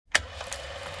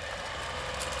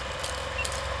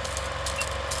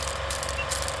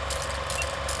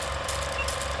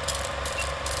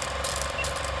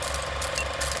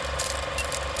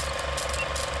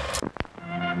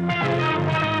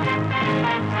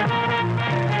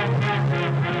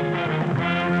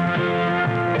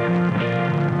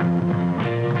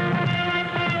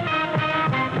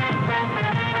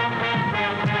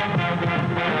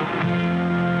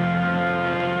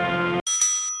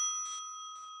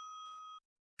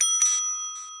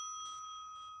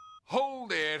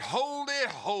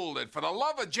Hold it. For the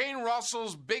love of Jane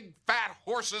Russell's big fat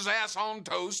horse's ass on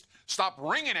toast, stop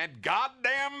ringing that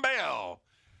goddamn bell.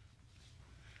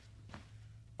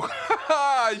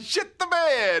 Shit the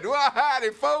bed. Well,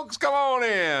 howdy, folks. Come on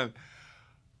in.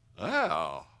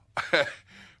 Well,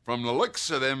 from the looks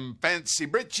of them fancy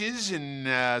breeches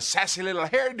and sassy little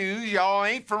hairdos, y'all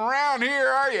ain't from around here,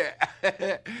 are you?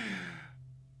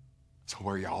 So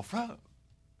where y'all from?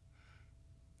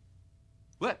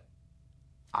 What?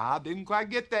 I didn't quite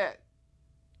get that.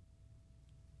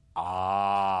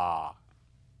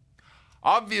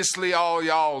 Obviously all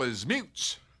y'all is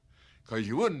mutes, 'cause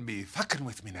you wouldn't be fucking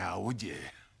with me now, would you?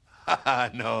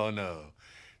 No.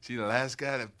 See, the last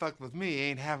guy that fucked with me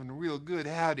ain't having a real good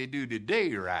howdy-do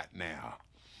today right now.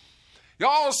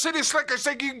 Y'all city slickers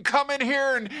think you can come in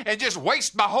here and just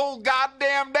waste my whole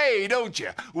goddamn day, don't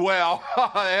you? Well, the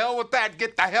hell with that.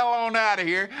 Get the hell on out of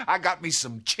here. I got me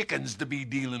some chickens to be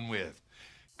dealing with.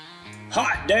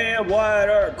 Hot damn white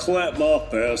earth, Clint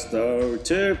Mephisto,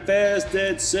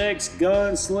 two-fisted,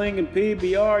 six-gun slinging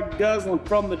PBR guzzling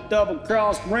from the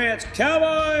double-cross ranch.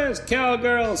 Cowboys,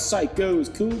 cowgirls,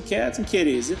 psychos, cool cats, and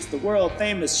kitties. It's the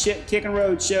world-famous shit-kicking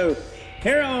road show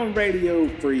here on Radio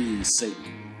Free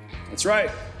Satan. That's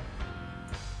right.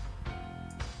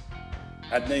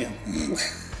 God damn.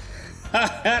 I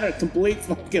had a complete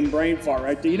fucking brain fart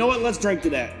right there. You know what? Let's drink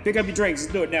to that. Pick up your drinks.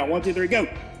 Let's do it now. 1, 2, 3, go.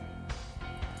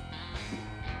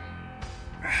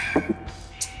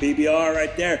 PBR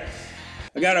right there.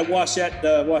 I gotta wash that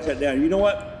down. You know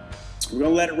what? We're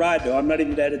gonna let it ride though. I'm not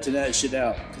even editing that shit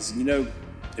out because you know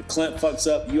if Clint fucks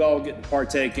up, you all get to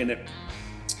partake in it.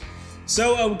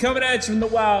 So we're coming at you from the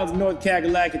wilds of North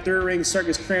Kakalaki, three-ring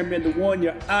circus crammed into one.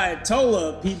 Your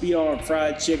Ayatollah PBR and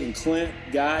fried chicken, Clint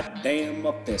goddamn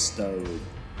Mephisto,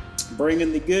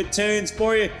 bringing the good tunes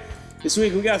for you. This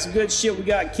week we got some good shit. We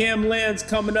got Kim Lynn's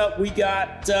coming up. We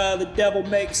got The Devil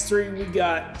Makes 3. We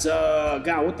got,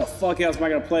 God, what the fuck else am I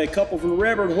going to play? A couple from the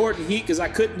Reverend Horton Heat because I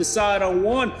couldn't decide on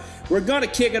one. We're going to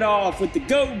kick it off with the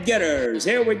Go-Getters.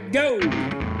 Here we go.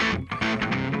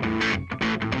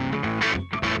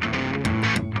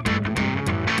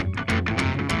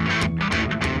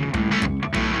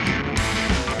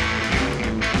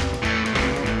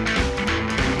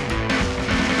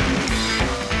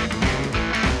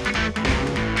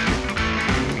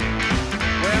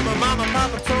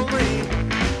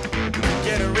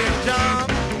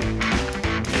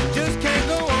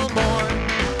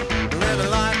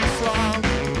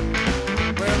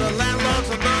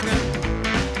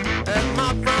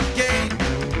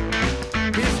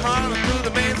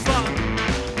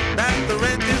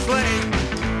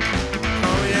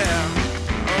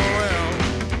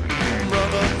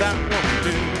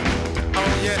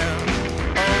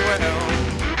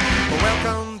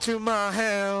 To my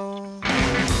hell.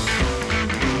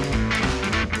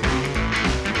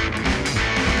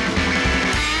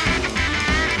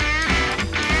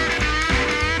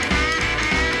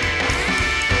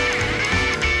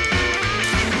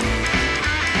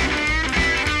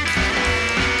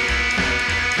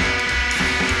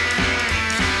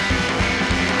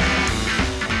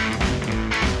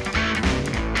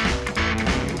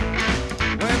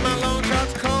 When my loan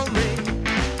sharks call me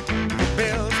for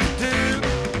bills to do,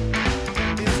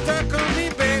 he's stuck on me,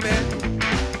 baby,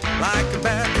 like a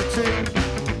bad too.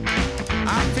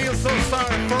 I feel so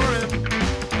sorry for him,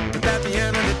 but at the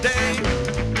end of the day,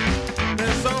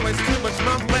 there's always too much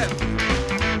money left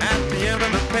at the end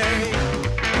of the pay.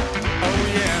 Oh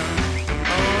yeah,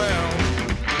 oh well,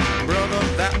 brother,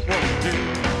 that won't do.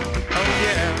 Oh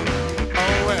yeah,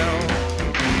 oh well,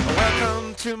 welcome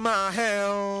to my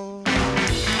hell.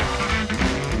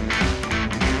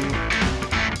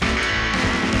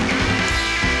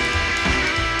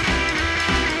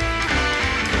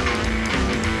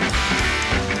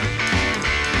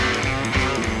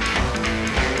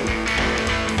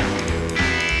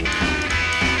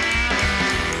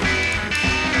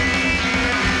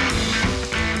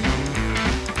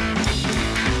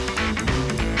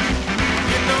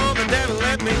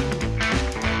 Let me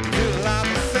do a lot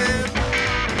of sin.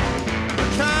 I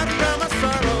try to drown my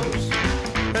sorrows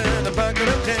in a bucket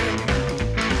of gin.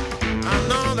 I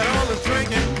know that all this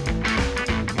drinking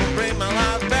will bring my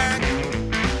life back,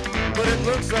 but it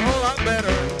looks a whole lot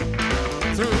better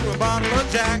through a bottle of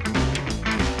Jack.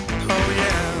 Oh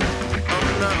yeah, oh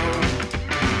no,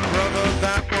 brother,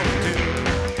 that won't do.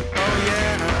 Oh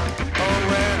yeah, oh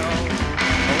well,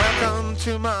 welcome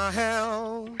to my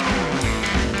hell.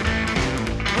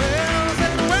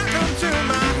 Welcome to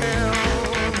my hell.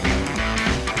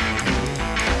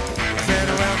 I said,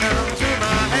 welcome to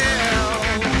my hell.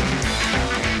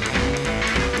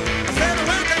 I said,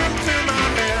 welcome to my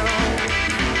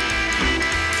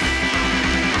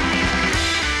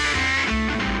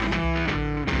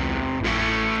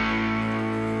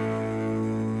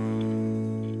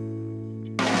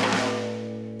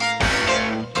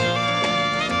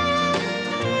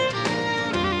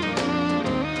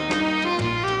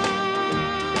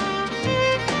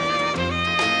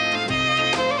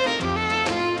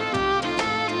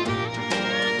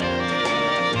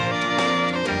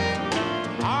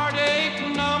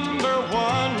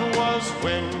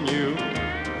when you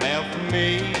left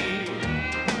me.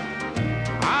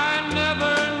 I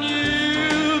never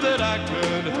knew that I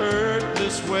could hurt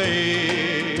this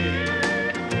way.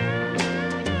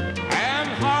 And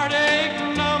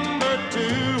heartache number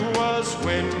 2 was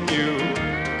when you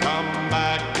come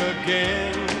back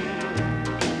again.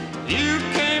 You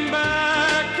came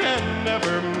back and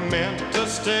never meant to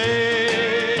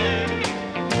stay.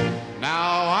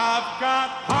 Now I've got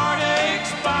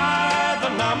heartaches by the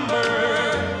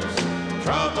numbers,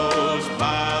 troubles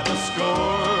by the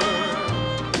score.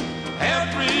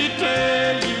 Every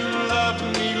day you love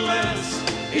me less,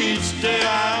 each day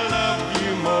I love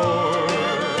you more.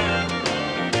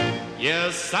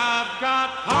 Yes, I've got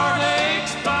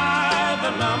heartaches by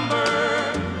the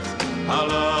numbers, a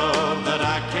love that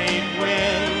I can't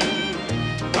win.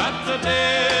 But the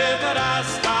day that I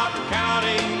stop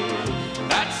counting,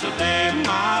 that's the day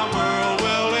my world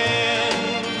will end.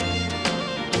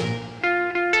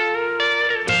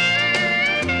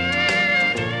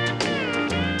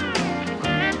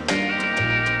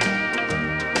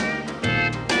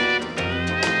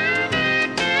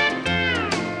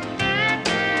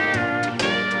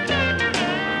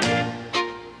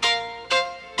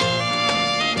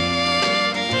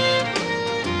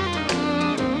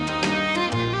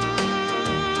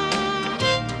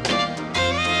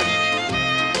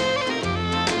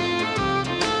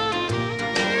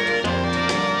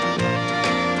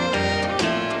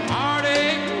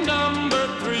 Heartache number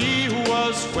 3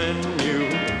 was when you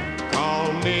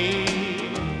called me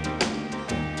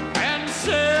and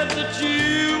said that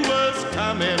you was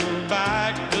coming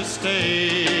back to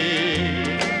stay.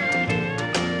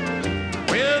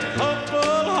 With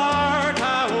hopeful heart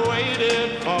I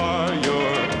waited for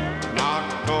your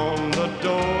knock on the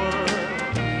door.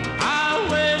 I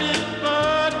waited,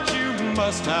 but you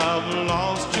must have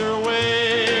lost your way.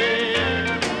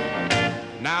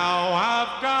 Now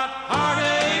I've got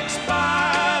heartaches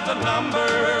by the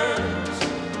numbers,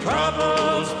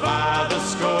 troubles by the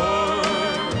score.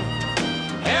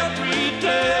 Every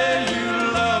day you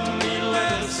love me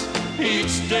less,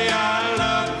 each day I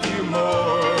love you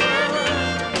more.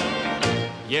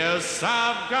 Yes,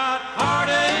 I've got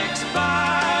heartaches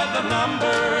by the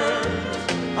numbers,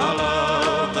 a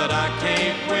love that I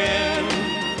can't win.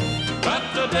 But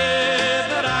the day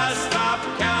that I stop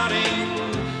counting,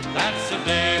 that's the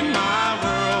day my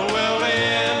world will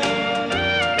end.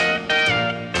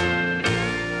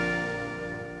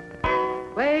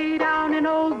 Way down in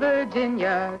old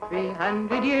Virginia,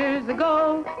 300 years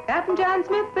ago, Captain John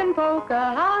Smith and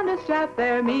Pocahontas trapped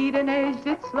their meat and aged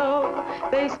it slow.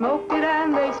 They smoked it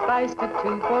and they spiced it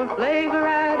too for flavor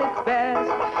at its best.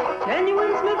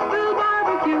 Genuine Smithfield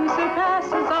barbecue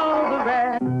surpasses all the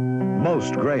rest.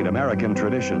 Most great American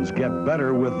traditions get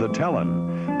better with the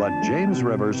tellin', but James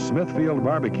River's Smithfield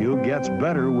barbecue gets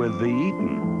better with the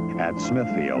eatin'. At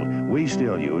Smithfield, we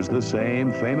still use the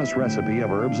same famous recipe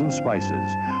of herbs and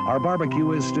spices. Our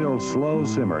barbecue is still slow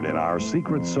simmered in our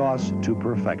secret sauce to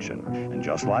perfection. And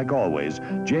just like always,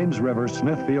 James River's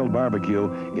Smithfield barbecue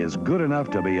is good enough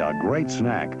to be a great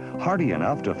snack, hearty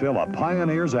enough to fill a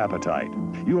pioneer's appetite.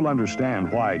 You'll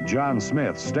understand why John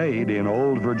Smith stayed in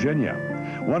old Virginia.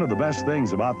 One of the best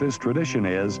things about this tradition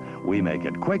is we make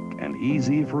it quick and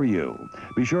easy for you.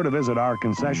 Be sure to visit our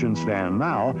concession stand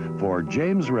now for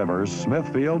James River's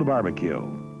Smithfield Barbecue.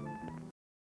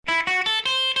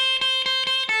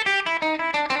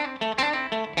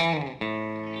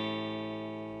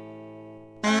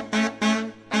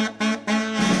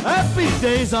 Happy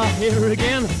days are here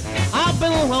again. I've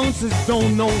been alone since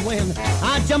don't know when.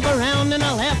 I jump around and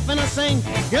I laugh and I sing.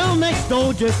 Girl next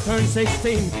door just turned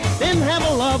 16. Didn't have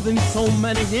a love in so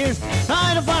many years.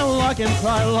 Tried to find luck and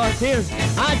cried a lot of tears.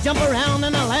 I jump around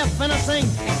and I laugh and I sing.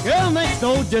 Girl next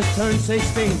door just turned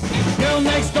 16. Girl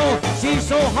next door, she's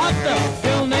so hot though.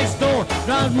 Girl next door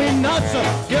drives me nuts.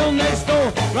 Girl next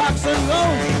door rocks and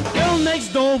rolls. Girl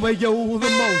next door where you're the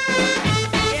most.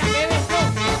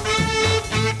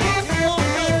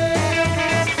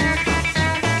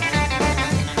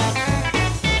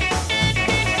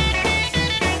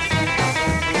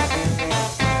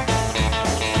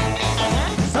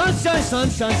 Sunshine,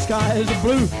 sunshine, skies are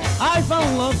blue. I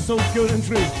found love so good and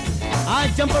true.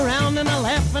 I jump around and I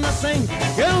laugh and I sing.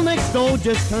 Girl next door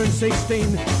just turned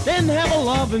 16. Didn't have a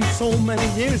love in so many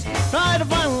years. Tried to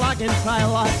find luck and try a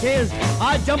lot of tears.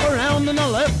 I jump around and I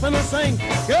laugh and I sing.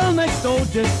 Girl next door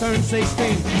just turned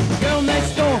 16. Girl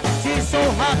next door, she's so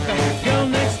hot. Girl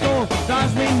next door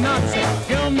drives me nuts.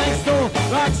 Girl next door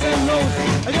rocks and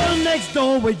rolls. Girl next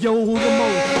door where you're the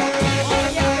most.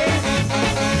 Oh, yeah.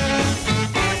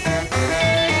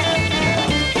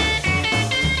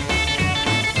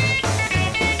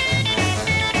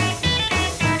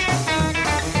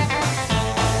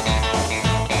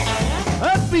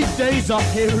 up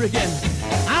here again.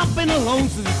 I've been alone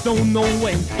since don't know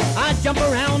when. I jump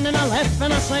around and I laugh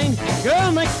and I sing.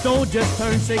 Girl next door just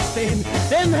turned 16.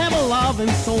 Didn't have a love in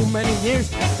so many years.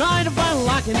 Try to find a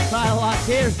lock and try a lot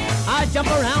tears. I jump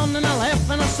around and I laugh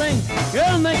and I sing.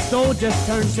 Girl next door just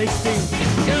turned 16.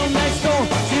 Girl next door,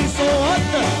 she's so hot.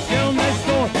 Girl next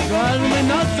door, driving me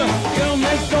nuts. Girl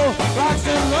next door, rocks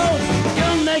and rolls.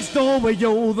 Girl next door, where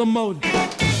you're the most.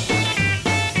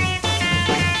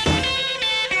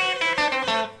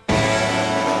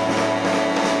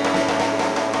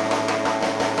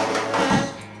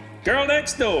 Girl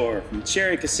Next Door from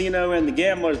Cherry Casino and the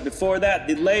Gamblers. Before that,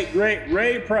 the late, great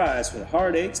Ray Price with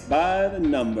Heartaches by the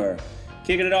Number.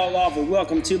 Kicking it all off with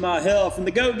Welcome to My Hell from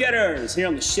the Go-Getters here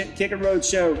on the Shit Kickin' Road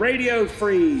Show. Radio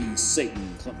Free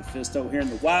Satan. Clint Mephisto here in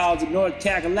the wilds of North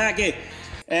Kakalaki.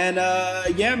 And,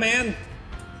 yeah, man.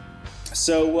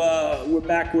 So, we're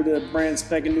back with a brand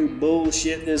spanking new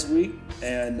bullshit this week.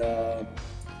 And,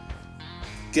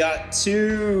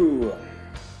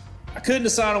 I couldn't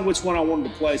decide on which one I wanted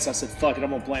to play, so I said, fuck it, I'm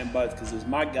gonna play them both because it's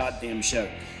my goddamn show.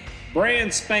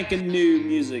 Brand spanking new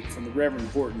music from the Reverend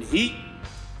Horton Heat.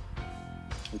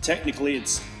 Well, technically,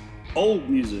 it's old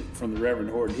music from the Reverend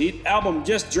Horton Heat. Album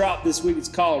just dropped this week. It's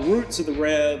called Roots of the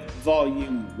Rev,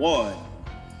 Volume 1.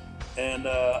 And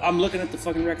I'm looking at the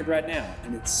fucking record right now,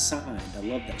 and it's signed. I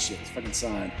love that shit. It's fucking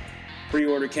signed.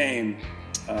 Pre-order came.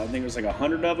 I think it was like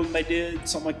 100 of them they did,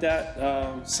 something like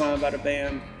that, signed by the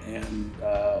band. And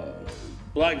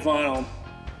black vinyl,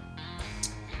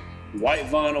 white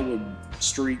vinyl with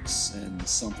streaks and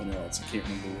something else. I can't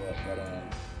remember what,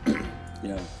 but, you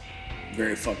know,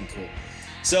 very fucking cool.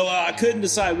 So I couldn't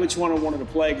decide which one I wanted to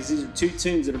play because these are two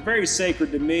tunes that are very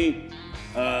sacred to me.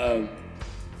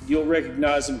 You'll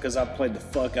recognize them because I played the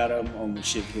fuck out of them on the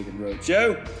Shit Kickin' Road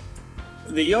Show.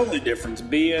 The only difference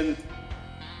being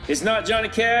it's not Johnny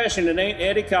Cash and it ain't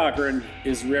Eddie Cochran,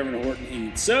 it's Reverend Horton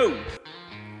Heat. So,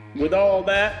 with all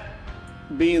that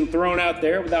being thrown out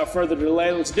there, without further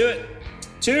delay, let's do it.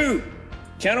 2,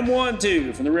 count them 1,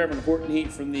 2, from the Reverend Horton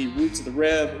Heat from the Roots of the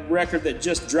Rev record that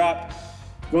just dropped.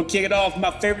 We're gonna kick it off with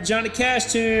my favorite Johnny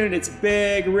Cash tune. It's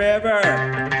Big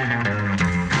River.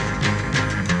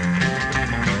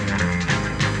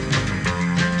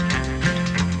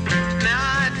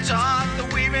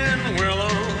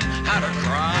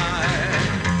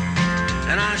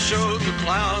 Showed the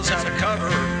clouds how to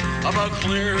cover of a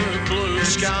clear blue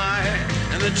sky,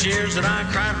 and the tears that I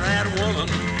cried for that woman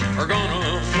are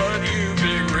gonna flood you,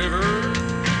 Big River,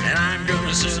 and I'm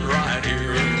gonna sit right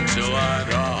here until I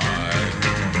die.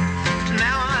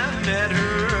 Now I met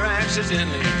her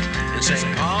accidentally in St.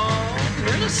 Paul,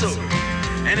 Minnesota,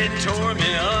 and it tore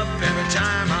me up every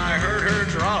time I heard her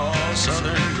draw a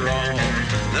southern drawl.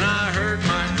 Then I heard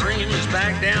my dream was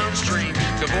back downstream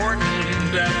to Borton,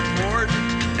 Davenport,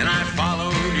 and I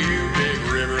followed you, Big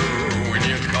River, when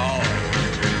you called.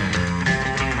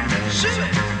 Shoot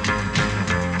it!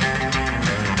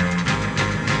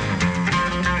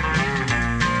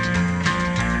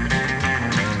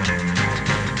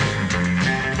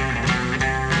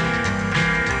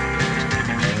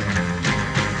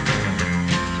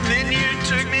 Then you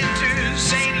took me to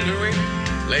St. Louis,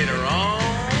 later on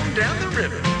down the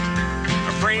river.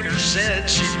 A freighter said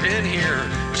she's been here,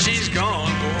 but she's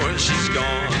gone, boys, she's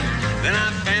gone. Then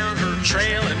I found her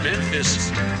trail in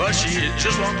Memphis, but she had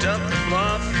just walked up the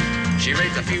bluff. She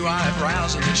raised a few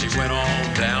eyebrows and then she went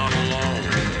on down alone.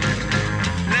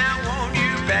 Now won't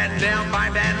you batten down by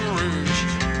Baton Rouge,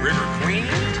 River Queen,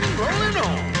 rolling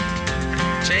on.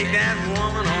 Take that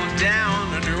woman on down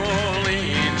to New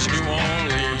Orleans, New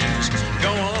Orleans.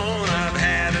 Go on, I've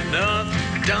had enough,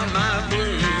 done my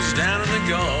blues down in the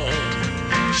Gulf.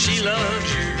 She loves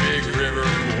you, Big River,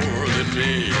 more than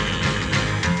me.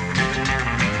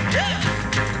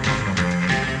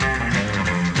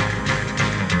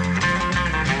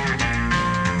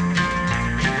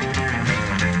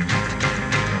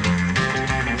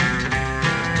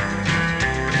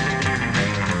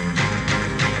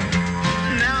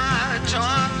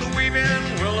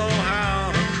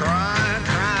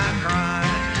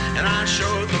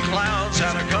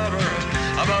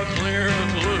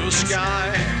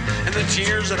 And the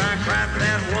tears that I cried for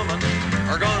that woman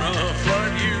are gonna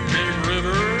flood you, Big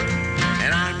River,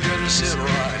 and I'm gonna sit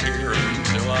right here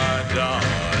until I die.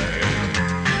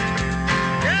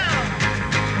 Yeah!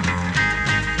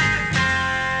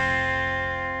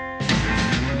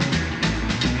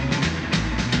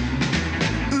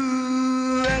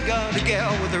 Ooh, I got a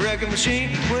gal with a wrecking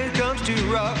machine. When it comes to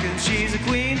rockin', she's a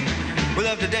queen. We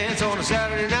love to dance on a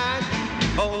Saturday night.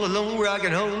 All alone where I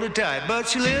can hold her tight. But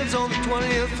she lives on the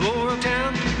 20th floor of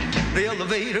town. The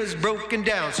elevator's broken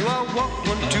down, so I walk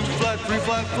 1, 2, flight 3,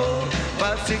 flight 4,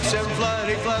 5, 6, 7, flight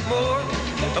 8, flight more.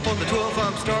 Up on the 12th,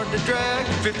 I'm starting to drag.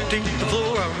 15th the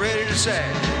floor, I'm ready to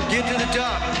sag. Get to the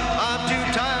top, I'm too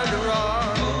tired to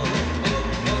rock.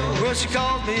 Well, she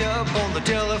calls me up on the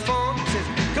telephone, says,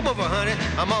 come over, honey,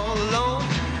 I'm all alone.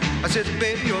 I said,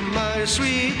 baby, you're mighty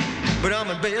sweet, but I'm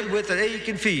in bed with an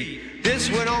aching feet. This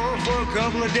went on for a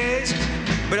couple of days,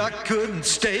 but I couldn't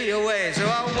stay away. So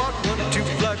I walked 1, 2,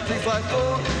 flight 3, flight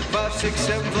 4, 5, 6,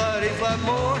 7, flight 8, flight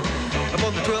more. Up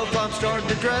on the 12th, I'm starting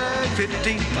to drag.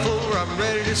 15th floor, I'm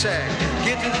ready to sag.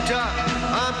 Get to the top,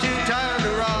 I'm too tired to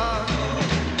rock.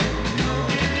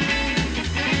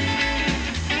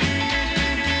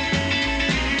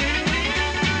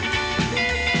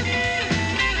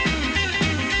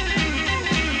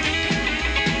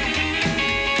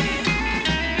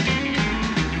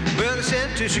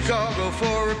 To Chicago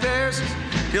for repairs.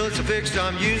 Till it's fixed,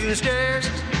 I'm using the stairs.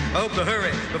 I hope to hurry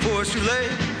before it's too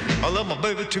late. I love my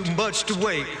baby too much to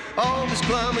wait. All this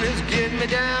climbing is getting me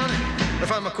down. I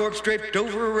find my corpse draped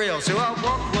over a rail. So I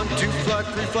walk 1, 2, flight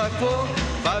 3, flight 4,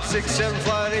 5, 6, 7,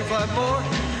 flight 8, flight more.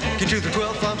 Get to the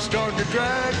 12th, I'm starting to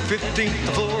drag. 15th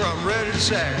the floor, I'm ready to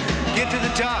sag. Get to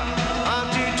the top, I'm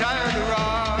too tired to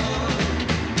rock.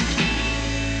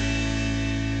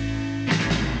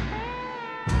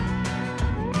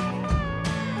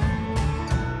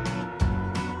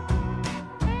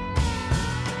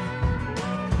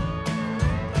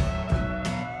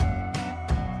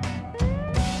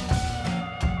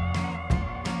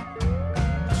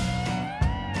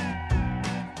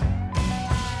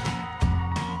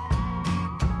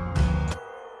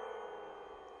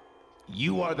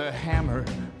 You are the hammer,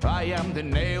 I am the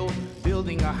nail,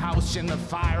 building a house in the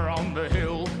fire on the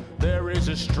hill. There is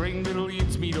a string that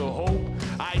leads me to hope.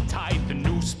 I tied the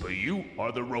noose, but you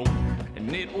are the rope.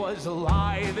 And it was a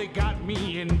lie that got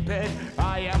me in bed.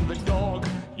 I am the dog,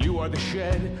 you are the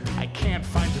shed. I can't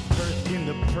find a perk in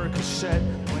the Percocet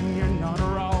when you're not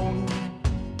around.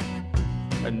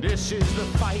 And this is the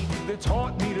fight that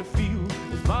taught me to feel.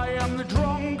 If I am the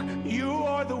drunk, you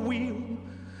are the wheel.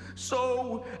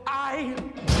 So I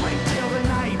drink till the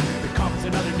night becomes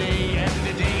another day, and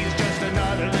the day is just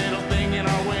another little thing in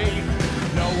our way.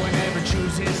 No one ever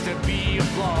chooses to be a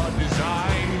flawed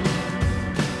design.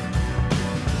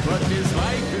 But this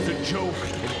life is a joke,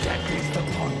 and death is the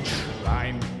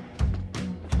punchline.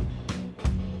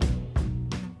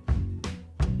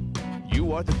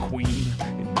 You are the queen,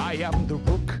 and I am the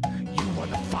rook. You are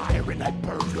the fire, and I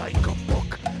burn like a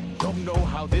book. Don't know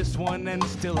how this one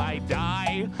ends till I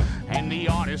die. And the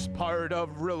honest part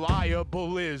of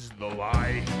reliable is the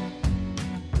lie.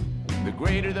 The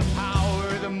greater the power,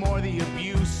 the more the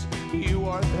abuse. You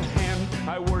are the hand,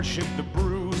 I worship the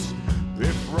bruise.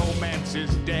 If romance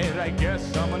is dead, I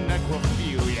guess I'm a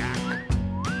necrophiliac.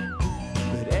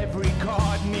 But every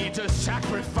god needs a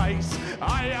sacrifice.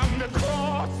 I am the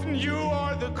cross, and you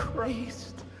are the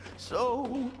Christ.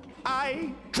 So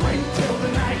I drink till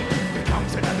the night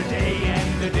becomes another day,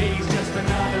 and the day's just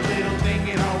another little thing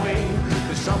in our way.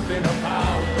 There's something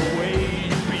about the way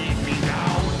you beat me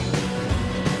down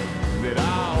that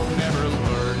I'll never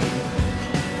learn.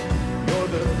 You're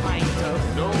the pint of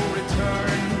no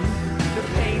return, the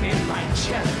pain in my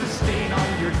chest, the stain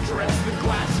on your dress, the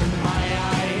glass in my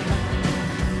eye.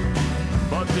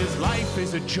 But this life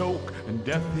is a joke, and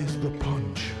death is the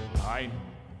punchline.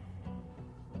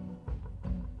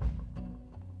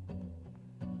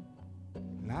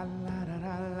 La la da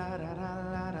da la da da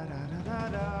la da da da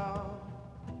da.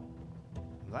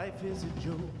 Life is a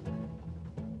joke,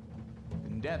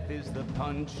 and death is the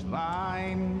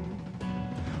punchline.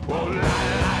 Oh la la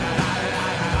da da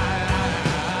la da da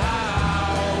da.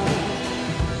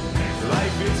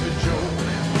 Life is a joke,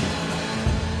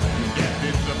 and death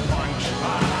is the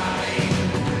punchline.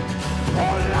 Oh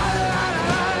la la.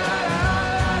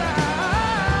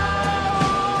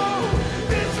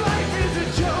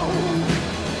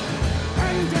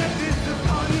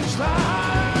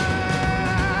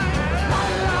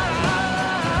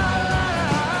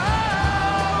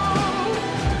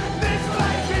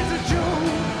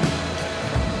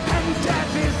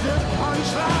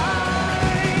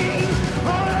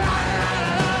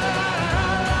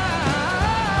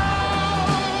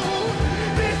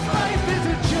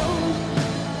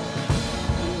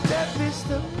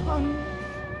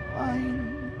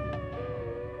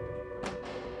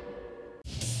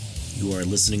 You are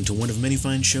listening to one of many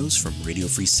fine shows from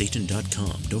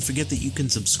RadioFreeSatan.com. Don't forget that you can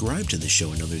subscribe to this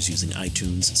show and others using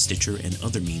iTunes, Stitcher, and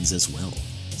other means as well.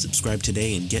 Subscribe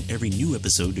today and get every new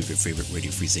episode of your favorite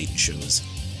Radio Free Satan shows.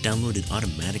 Download it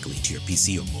automatically to your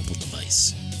PC or mobile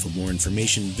device. For more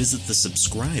information, visit the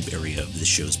subscribe area of the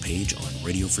show's page on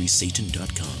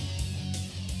RadioFreeSatan.com.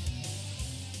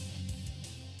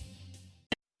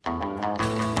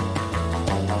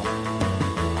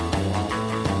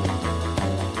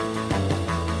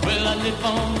 Well, I live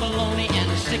on bologna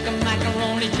and a stick of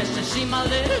macaroni just to see my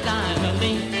little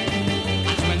Dinah-Lee.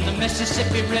 I swim the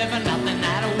Mississippi River, nothing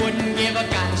that I wouldn't give. I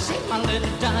gotta see my little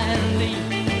Dinah-Lee.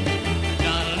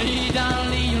 Dinah-Lee,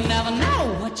 Dinah-Lee, you'll never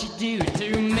know what you do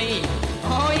to me.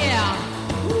 Oh yeah,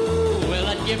 ooh, well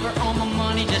I'd give her all my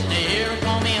money just to hear her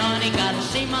call me honey. Gotta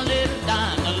see my little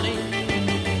Dinah-Lee.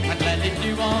 I'd gladly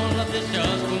do all of this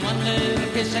just for one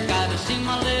little kiss. I gotta see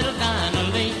my little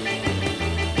Dinah-Lee.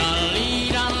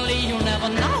 Dinah-Lee, you'll never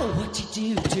know what you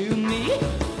do to me.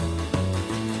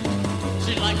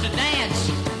 She likes to dance,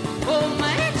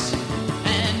 romance,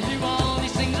 and do all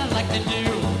these things I like to do.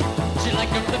 She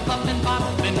likes to flip up and pop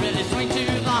and really swing to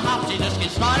the hop. She just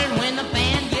gets started when the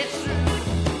band gets through.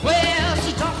 Well,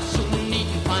 she talks so neat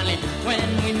and finally when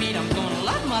we meet, I'm gonna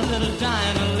love my little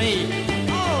Dinah-Lee.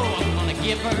 Oh, I'm gonna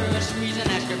give her a squeeze and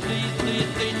ask her please, please,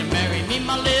 please to marry me,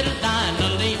 my little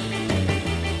Dinah-Lee.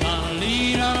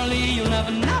 Dinah-Lee, Dinah-Lee, you'll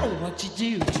never know what you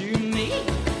do to me.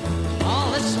 Oh,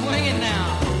 let's swing it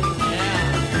now.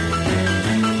 Yeah.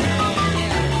 Oh,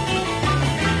 yeah.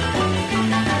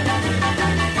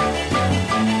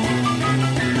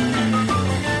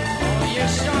 Oh, you're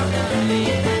sharp,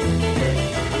 Dinah-Lee.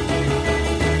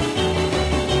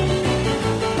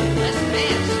 Let's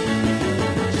dance.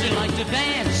 She likes to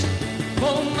dance,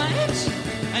 romance,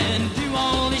 and do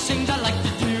all these things I like to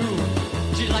do.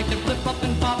 She like to flip up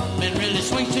and pop and really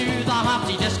swing to the hop.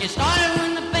 She just gets started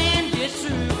when the band gets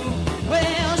through.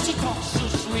 Well, she talks so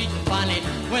sweet and funny.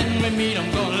 When we meet,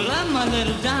 I'm gonna love my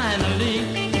little Dinah-Lee.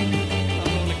 I'm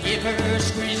gonna give her a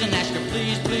squeeze and ask her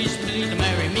please, please, please to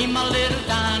marry me, my little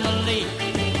Dinah-Lee.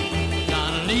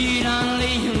 Dinah-Lee,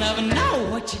 Dinah-Lee, you'll never know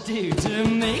what you do to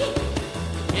me.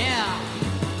 Yeah.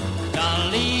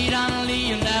 Dinah-Lee, Dinah-Lee,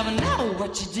 you'll never know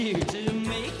what you do to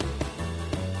me.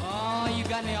 Oh, you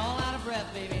got me all out of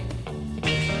breath, baby.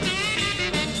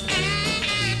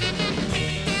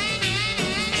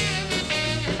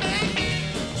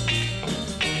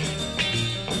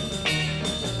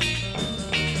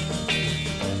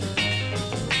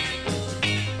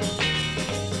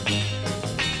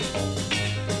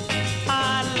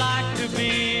 I'd like to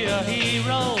be a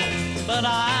hero, but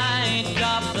I ain't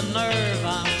got the nerve.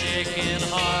 I'm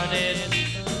chicken-hearted.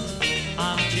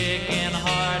 I'm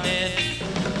chicken-hearted.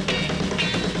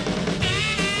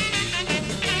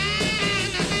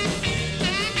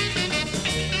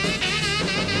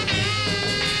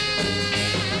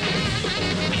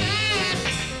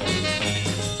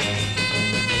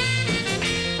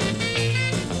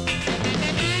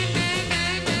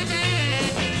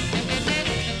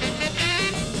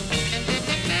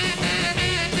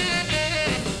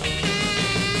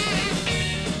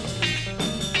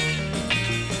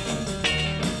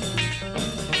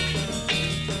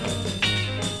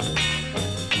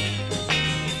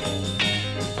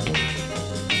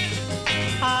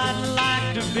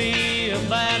 Be a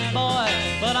bad boy,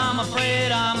 but I'm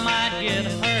afraid I might get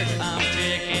hurt. I'm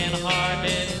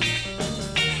chicken-hearted.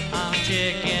 I'm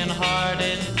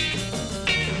chicken-hearted.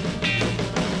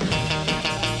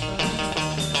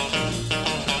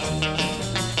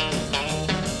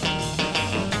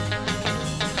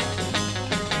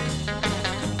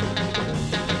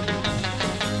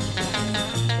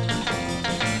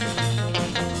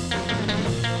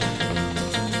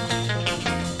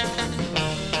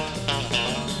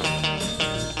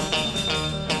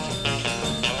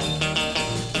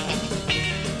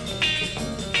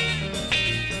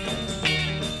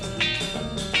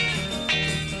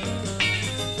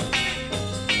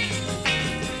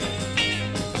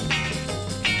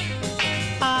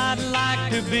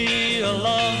 To be a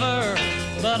lover,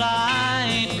 but I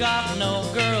ain't got no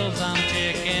girls. I'm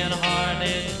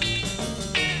chicken-hearted.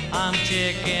 I'm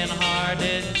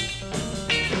chicken-hearted.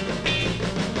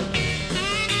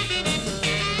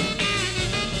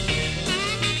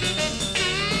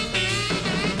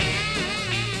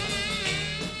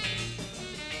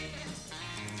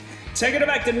 Taking it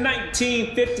back to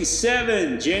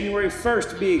 1957, January 1st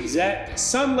to be exact,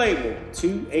 Sun Label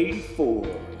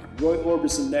 284. Roy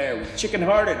Orbison there with Chicken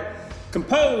Hearted,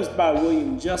 composed by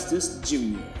William Justice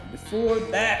Jr. Before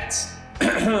that,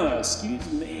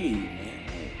 excuse me,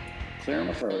 clearing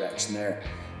my throat action there.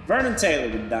 Vernon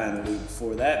Taylor with Dinah-Lee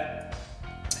before that.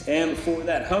 And before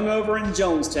that, Hungover in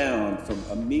Jonestown from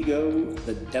Amigo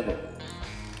the Devil.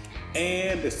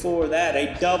 And before that,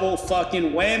 a double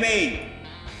fucking whammy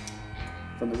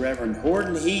from the Reverend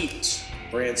Horton Heat.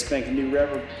 Brand spanking new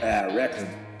record.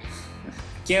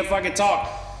 Can't fucking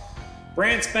talk.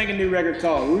 Brand spanking new record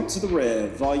called Roots of the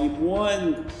Rev, Volume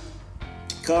 1,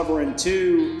 covering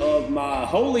 2 of my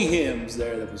holy hymns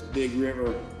there. That was Big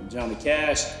River from Johnny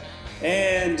Cash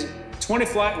and 20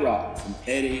 Flat Rock from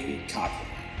Eddie Cochran.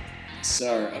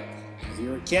 Sir, I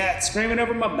hear a cat screaming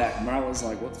over my back. Marla's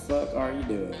like, what the fuck are you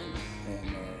doing?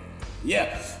 And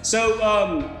yeah,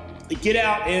 so get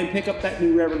out and pick up that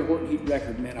new Reverend Horton Heat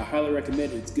record, man. I highly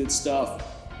recommend it. It's good stuff.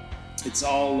 It's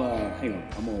all, hang on,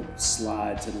 I'm gonna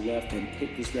slide to the left and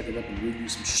pick this record up and read you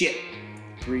some shit.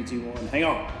 3, 2, 1, hang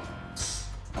on.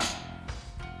 All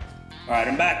right,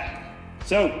 I'm back.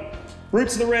 So,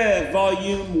 Roots of the Rev,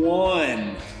 Volume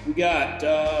 1. We got,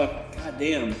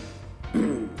 goddamn,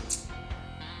 2,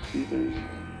 3,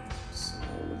 so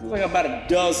looks like about a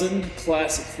dozen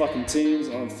classic fucking tunes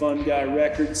on Fun Guy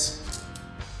Records.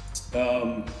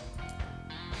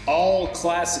 All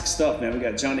classic stuff, man. We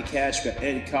got Johnny Cash, we got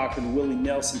Eddie Cochran, Willie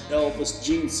Nelson, Elvis,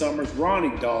 Gene Summers,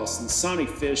 Ronnie Dawson, Sonny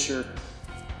Fisher,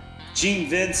 Gene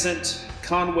Vincent,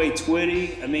 Conway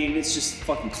Twitty. I mean, it's just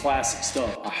fucking classic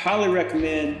stuff. I highly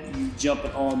recommend you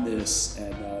jumping on this.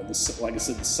 And like I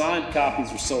said, the signed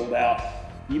copies are sold out.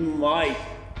 You might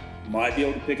be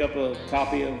able to pick up a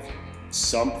copy of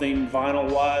something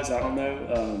vinyl-wise. I don't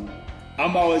know.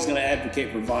 I'm always going to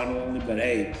advocate for vinyl only, but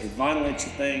hey, if vinyl ain't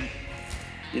your thing,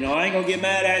 you know, I ain't gonna get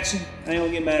mad at you.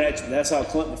 But that's how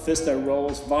Clint Mephisto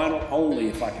rolls. Vinyl only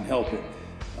if I can help it.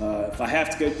 If I have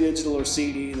to go digital or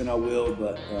CD, then I will.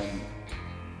 But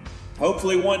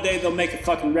hopefully one day they'll make a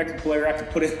fucking record player I can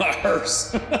put in my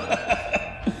hearse.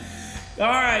 All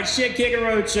right, Shit Kicker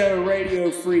Roadshow, Radio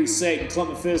Free Satan, Clint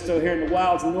Mephisto here in the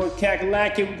wilds of North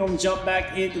Kakalaki. We're gonna jump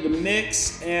back into the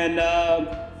mix and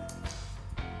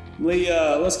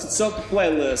let's consult the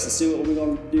playlist and see what we're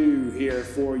gonna do here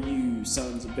for you,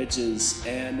 sons of bitches.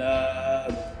 And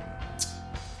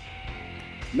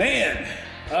man,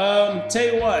 tell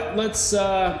you what, let's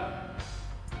man,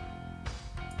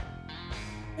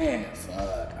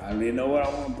 fuck, I don't even know what I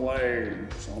want to play.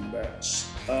 Some bitch.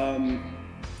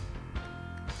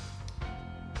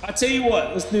 I tell you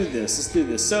what, let's do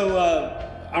this. So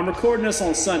I'm recording this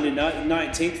on Sunday night,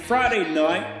 19th. Friday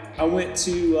night, I went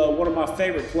to one of my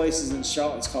favorite places in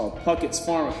Charlotte. It's called Puckett's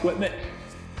Farm Equipment.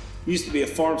 Used to be a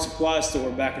farm supply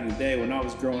store back in the day when I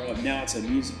was growing up. Now it's a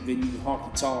music venue,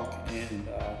 honky tonk, and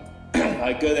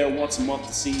I go there once a month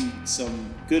to see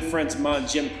some good friends of mine,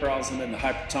 Jim Carlson and the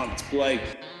Hypertonics, play.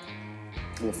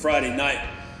 Well, Friday night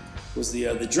was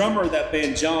the drummer of that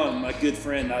band, John, my good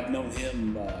friend. I've known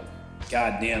him,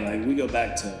 goddamn, like we go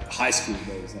back to high school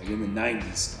days, like in the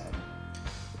 90s.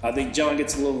 I think John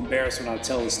gets a little embarrassed when I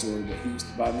tell the story, but he used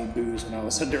to buy me booze when I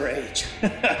was underage.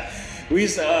 We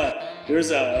used to,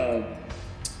 there's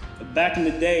back in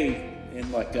the day,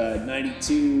 in like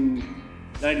 92,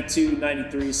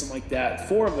 93, something like that,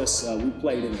 4 of us, we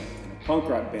played in a punk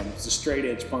rock band. It was a straight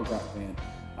edge punk rock band.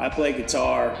 I played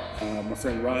guitar, my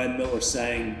friend Ryan Miller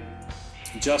sang,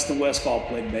 Justin Westfall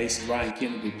played bass, and Ryan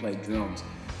Kennedy played drums.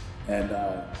 And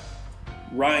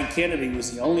Ryan Kennedy was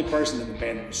the only person in the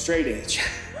band that was straight edge.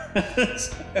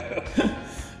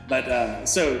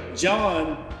 So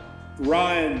John,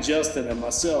 Ryan, Justin, and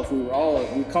myself, we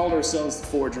called ourselves the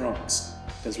 4 Drunks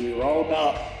because we were all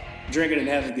about drinking and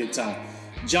having a good time.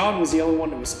 John was the only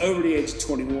one that was over the age of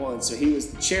 21, so he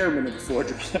was the chairman of the 4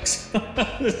 Drunks.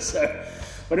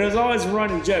 But it was always a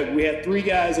running joke. We had 3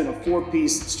 guys in a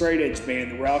 4-piece straight edge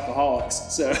band that were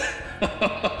alcoholics. So,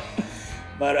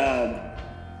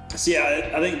 so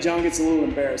yeah, I think John gets a little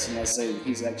embarrassed when I say that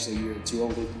he's actually a year or 2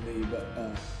 older than me, but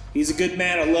he's a good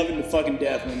man. I love him to fucking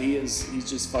death, man. He's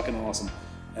just fucking awesome.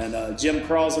 And Jim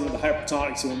Carlson of the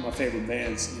Hypertonics are one of my favorite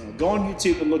bands. You know, go on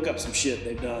YouTube and look up some shit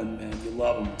they've done, man. You'll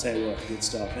love them. I'll tell you what, good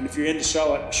stuff. And if you're in the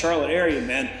Charlotte area,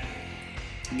 man,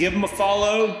 give them a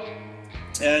follow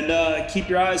and keep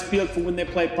your eyes peeled for when they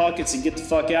play Puckett's and get the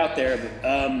fuck out there.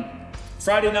 But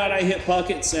Friday night I hit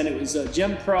Puckett's and it was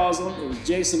Jim Crosland, it was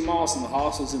Jason Moss and the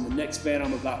Hostels, and the next band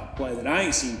I'm about to play that I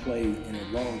ain't seen play in a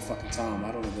long fucking time.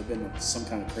 I don't know, they've been on some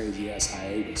kind of crazy ass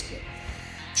hiatus, but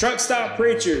Truck Stop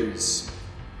Preachers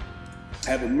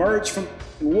have emerged from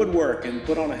woodwork and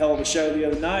put on a hell of a show the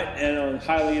other night and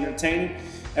highly entertaining.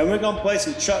 And we're gonna play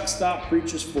some Truck Stop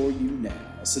Preachers for you now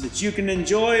so that you can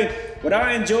enjoy what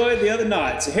I enjoyed the other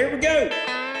night. So here we go.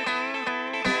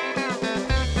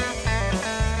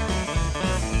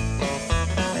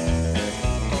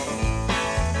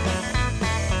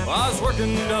 I was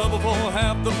working double for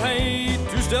half the pay,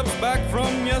 2 steps back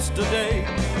from yesterday.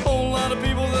 Whole lot of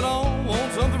people that all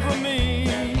want something from me.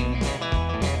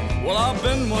 Well, I've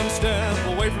been one step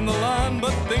away from the line,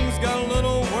 but things got a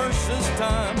little worse this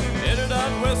time. Headed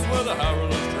out west where the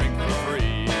high-rollers drink for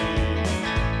free.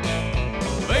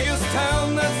 Vegas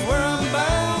town, that's where I'm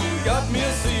bound. Got me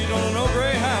a seat on an old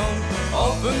Greyhound,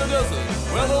 off in the desert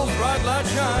where those bright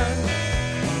lights shine.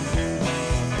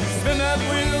 Spin that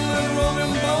wheel and roll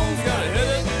them bones. Gotta hit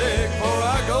it big before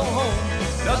I go home.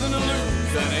 Nothing to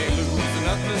lose, and ain't losing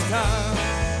nothing this time.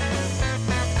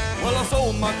 Well, I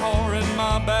sold my car and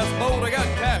my bass boat. I got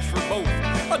cash for both.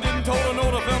 I didn't total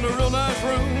note. I found a real nice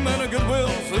room and a Goodwill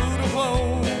suit of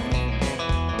clothes.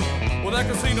 Well, that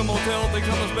casino motel thinks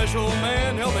I'm a special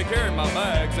man. Hell, they carried my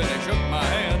bags and they shook my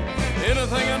hand.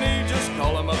 Anything I need, just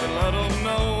call them up and let them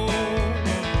know.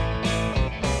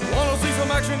 Wanna see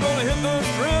some action, gonna hit the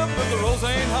strip. If the rolls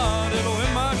ain't hot, it'll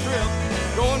end my trip.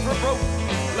 Going for broke,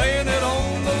 laying it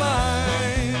on the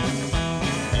line.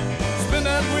 Spin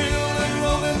that wheel and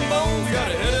roll them bones.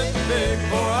 Gotta hit it big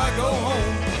before I go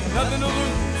home. Nothing to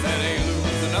lose, and ain't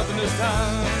losing nothing this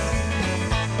time.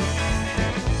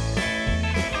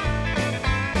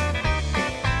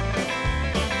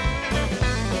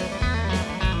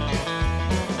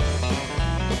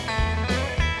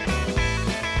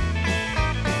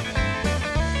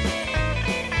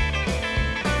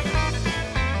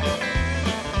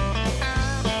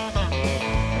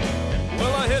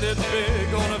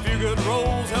 Big on a few good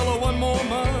rolls, hella one more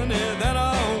money than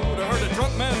I owed. I heard a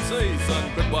drunk man say,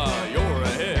 son, quit while you're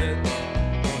ahead.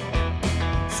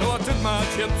 So I took my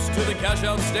chips to the cash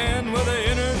out stand where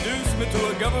they introduced me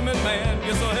to a government man.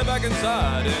 Guess I'll head back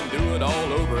inside and do it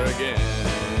all over again.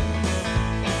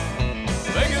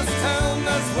 Vegas town,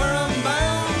 that's where I'm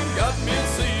bound. Got me a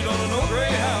seat on an old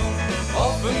Greyhound,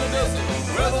 off in the desert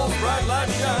where those bright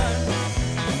lights shine.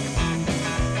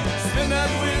 Spin that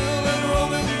wheel and roll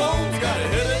them bones. Gotta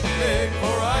hit it big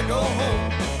before I go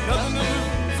home. Nothing to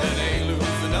lose, and ain't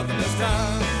losing nothing this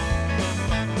time.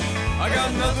 I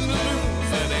got nothing to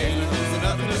lose, and ain't losing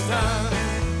nothing this time.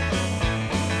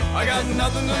 I got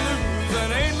nothing to lose,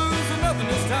 and ain't losing nothing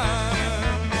this time.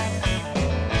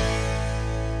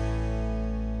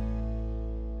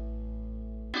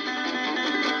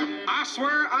 I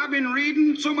swear I've been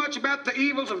reading so much about the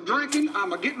evils of drinking, I'm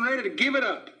getting ready to give it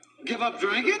up. Give up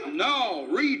drinking? No,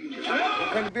 reading.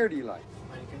 What kind of beer do you like?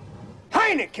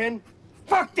 Heineken?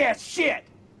 Fuck that shit!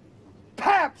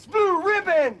 Pabst Blue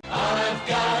Ribbon! I've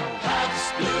got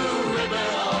Pabst Blue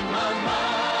Ribbon on my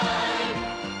mind.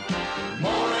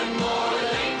 More and more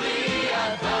lately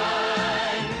I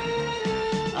find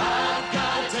I've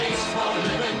got a taste for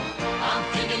living. I'm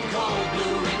thinking cold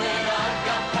Blue Ribbon. I've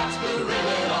got Pabst Blue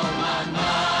Ribbon on my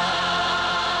mind.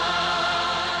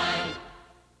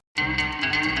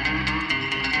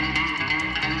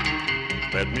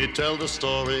 Let me tell the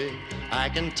story, I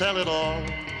can tell it all,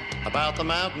 about the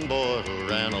mountain boy who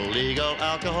ran illegal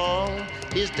alcohol.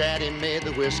 His daddy made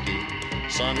the whiskey,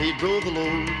 son he drove the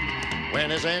load. When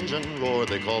his engine roared,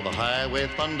 they called the highway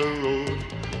Thunder Road.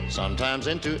 Sometimes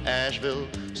into Asheville,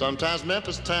 sometimes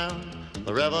Memphis town.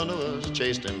 The revenuers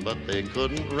chased him, but they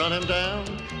couldn't run him down.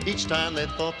 Each time they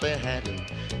thought they had him,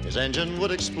 his engine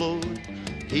would explode.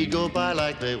 He'd go by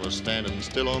like they were standing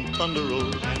still on Thunder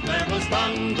Road. And there was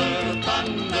thunder,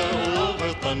 thunder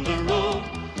over Thunder Road.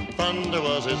 Thunder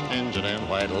was his engine and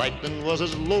white lightning was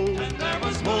his load. And there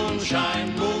was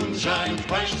moonshine, moonshine,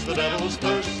 quenched the devil's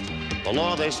thirst. The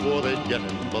law they swore they'd get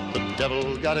him, but the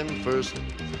devil got him first.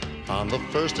 On the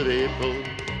 1st of April,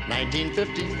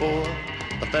 1954,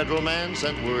 the federal man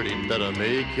sent word he'd better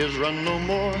make his run no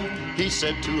more. He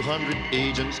said 200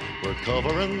 agents were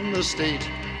covering the state.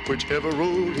 Whichever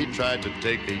road he tried to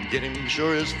take, they'd get him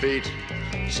sure as fate.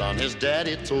 Son, his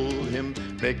daddy told him,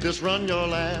 make this run your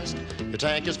last. Your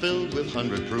tank is filled with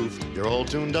 100 proof. You're all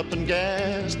tuned up and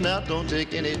gassed. Now don't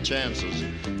take any chances.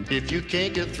 If you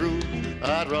can't get through,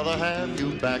 I'd rather have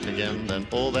you back again than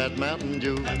all that Mountain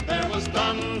Dew. And there was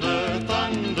thunder,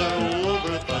 thunder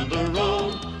over Thunder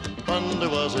Road. Thunder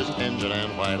was his engine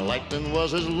and white lightning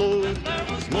was his load.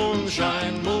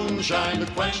 Moonshine, moonshine,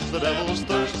 to quench the devil's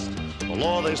thirst. The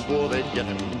law they swore they'd get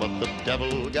him, but the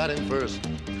devil got him first.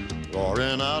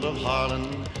 Roaring out of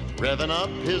Harlan, revving up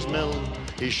his mill,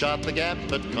 he shot the gap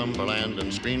at Cumberland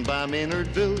and screened by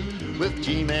Maynardville. With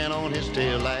G-Man on his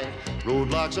taillight,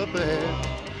 roadblocks up ahead,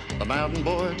 the mountain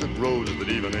boy took roads that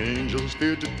even angels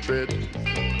feared to tread.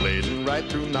 Blazing right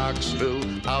through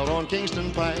Knoxville, out on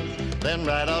Kingston Pike, then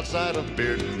right outside of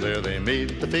Bearden, there they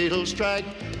made the fatal strike.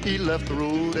 He left the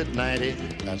road at 90,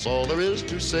 that's all there is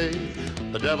to say.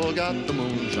 The devil got the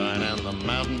moonshine and the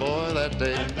mountain boy that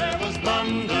day. And there was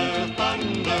thunder,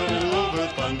 thunder over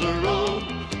Thunder Road.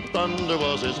 thunder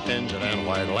was his engine and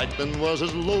white lightning was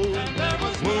his load.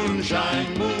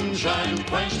 Moonshine, moonshine to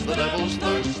quench the devil's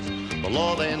thirst. But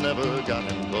Lord, they never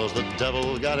got him, 'cause the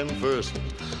devil got him first.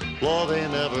 Lord, they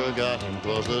never got him,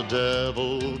 'cause the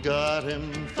devil got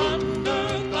him first.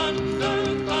 Thunder,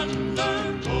 thunder,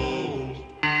 thunder, oh.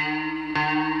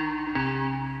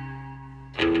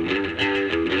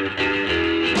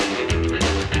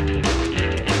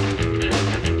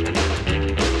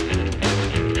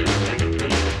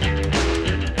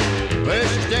 Well,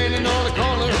 she's standing on the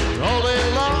corner all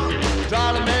day long,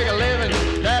 trying to make a living,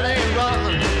 that ain't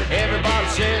wrong. Everybody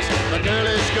says the girl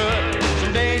is good.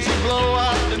 Someday she blow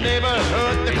up the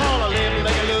neighborhood. They call her Lip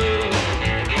Lick Lou.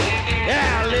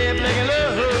 Yeah, Lip Lick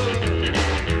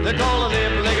Lou. They call her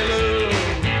Lip Lick Lou.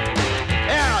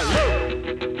 Yeah, Lou.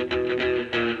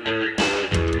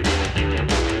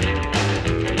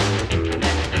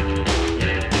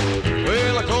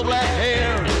 Well, a coal black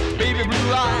hair, baby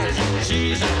blue eyes.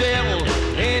 She's a devil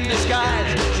in disguise.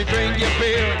 She drink your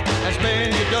beer and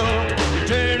spend your dough. You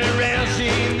turn around, she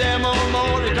ain't there no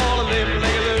more. They call her Lip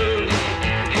Lick Lou.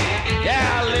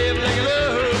 Yeah, Lip Lick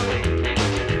Lou.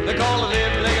 They call her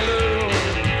Lip Lick Lou.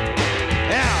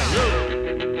 Yeah, Lou.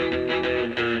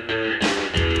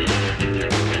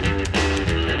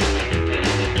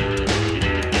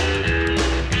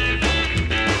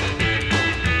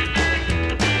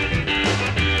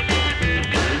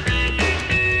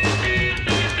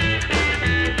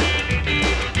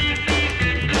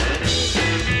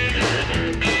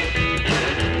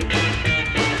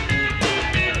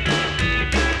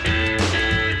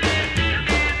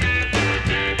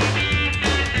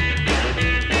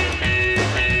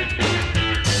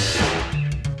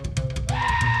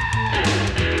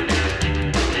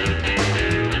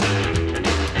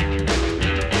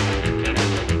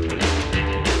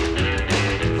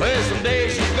 Well, someday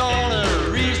she's gonna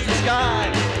reach the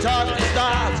sky, touch the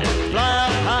stars, fly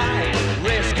up high,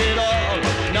 risk it all,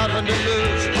 nothing to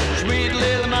lose. Sweet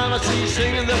little mama, she's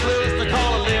singing the blues. They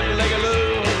call her Lip Lick Lou.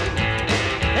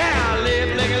 Yeah, Lip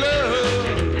Lick Lou.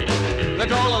 They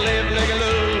call her Lip Lick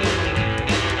Lou.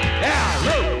 Yeah,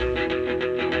 Lou.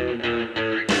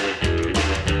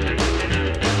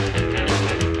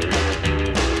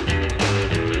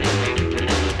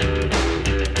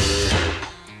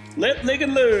 Lip Lick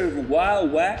Lou,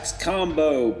 Wild Wax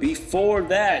Combo. Before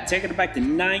that, taking it back to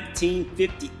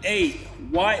 1958.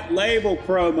 White label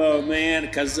promo, man,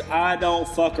 because I don't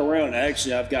fuck around.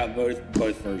 Actually, I've got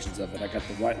both versions of it. I got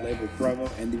the white label promo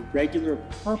and the regular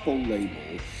purple label.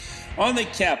 On the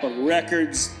Capitol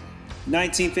Records,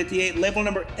 1958, label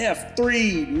number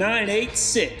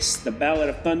F3986, The Ballad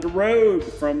of Thunder Road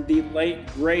from the late,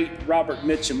 great Robert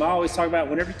Mitchum. I always talk about,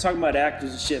 whenever you're talking about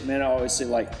actors and shit, man, I always say,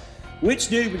 like, which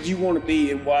dude would you want to be,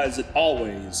 and why is it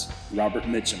always Robert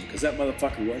Mitchum? Because that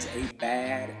motherfucker was a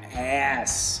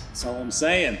badass. That's all I'm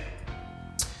saying.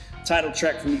 Title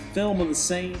track from the film of the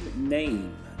same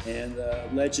name. And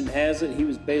legend has it, he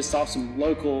was based off some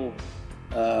local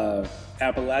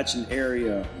Appalachian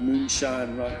area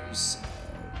moonshine runners.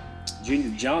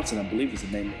 Junior Johnson, I believe, is the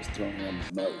name that was thrown around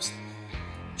the most.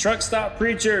 Truck Stop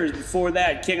Preachers, before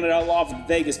that, kicking it all off with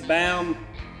Vegas Bound.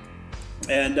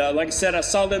 And like I said, I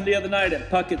saw them the other night at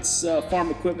Puckett's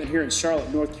Farm Equipment here in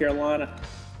Charlotte, North Carolina.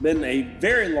 Been a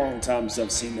very long time since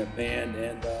I've seen that band.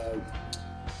 And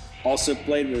also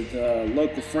played with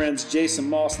local friends, Jason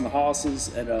Moss and the Hosses.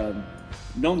 And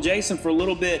known Jason for a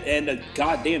little bit. And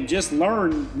goddamn, just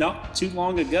learned not too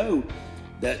long ago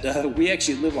that we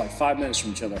actually live like 5 minutes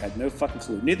from each other. Had no fucking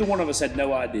clue. Neither one of us had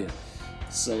no idea.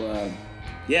 So,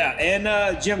 yeah. And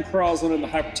Jim Crosland and the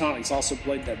Hypertonics also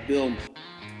played that bill.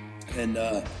 And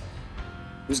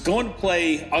was going to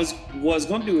play, I was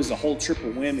going to do as a whole triple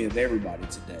whammy of everybody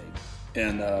today.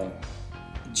 And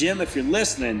Jim, if you're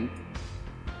listening,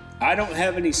 I don't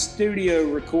have any studio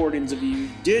recordings of you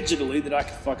digitally that I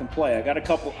can fucking play. I got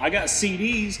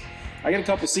CDs. I got a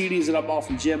couple CDs that I bought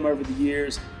from Jim over the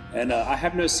years, and I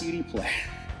have no CD player.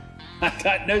 I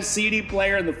got no CD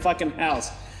player in the fucking house.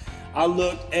 I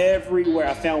looked everywhere.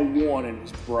 I found one and it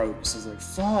was broke. So I was like,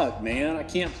 fuck, man, I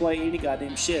can't play any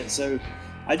goddamn shit. So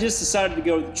I just decided to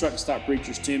go with the Truck Stop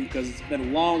Preachers tune because it's been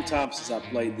a long time since I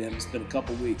played them. It's been a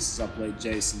couple weeks since I played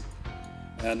Jason.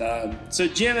 And so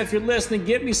Jim, if you're listening,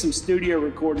 get me some studio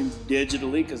recordings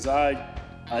digitally because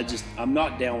I'm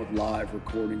not down with live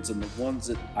recordings, and the ones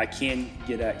that I can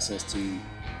get access to,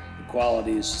 the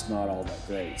quality is just not all that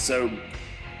great. So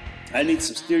I need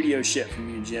some studio shit from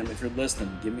you, Jim. If you're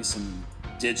listening, give me some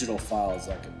digital files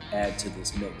I can add to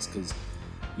this mix, because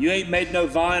you ain't made no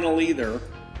vinyl either.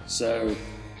 So,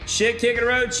 Shit Kicking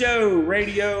Road Show,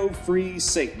 Radio Free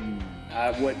Satan.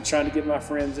 I wasn't trying to give my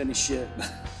friends any shit.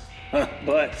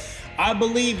 But I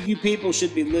believe you people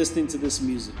should be listening to this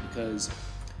music because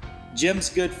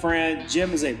Jim's a good friend.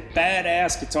 Jim is a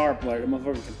badass guitar player. The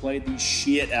motherfucker can play the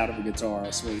shit out of a guitar.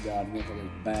 I swear to God, the motherfucker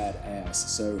is badass.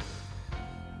 So,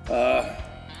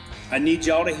 I need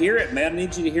y'all to hear it, man. I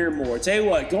need you to hear more. Tell you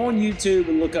what, go on YouTube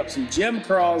and look up some Jim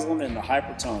Crosland and the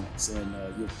Hypertonics, and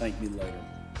you'll thank me later.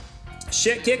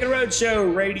 Shit Kickin' Road Show,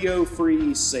 Radio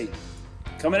Free Satan.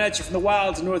 Coming at you from the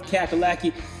wilds of North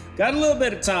Kakalaki. Got a little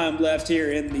bit of time left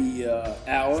here in the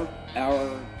hour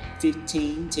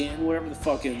 15, 10, whatever the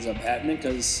fuck ends up happening,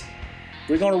 because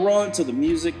we're going to run till the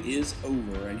music is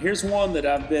over. And here's one that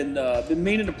I've been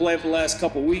meaning to play for the last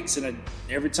couple weeks, and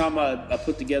every time I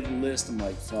put together the list, I'm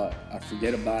like, fuck, I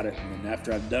forget about it. And then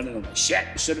after I've done it, I'm like, shit,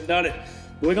 I should have done it.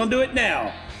 But we're going to do it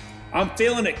now. I'm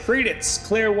Feeling It, Creedence,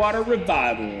 Clearwater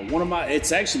Revival.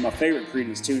 It's actually my favorite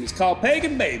Creedence tune. It's called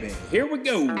Pagan Baby. Here we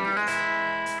go.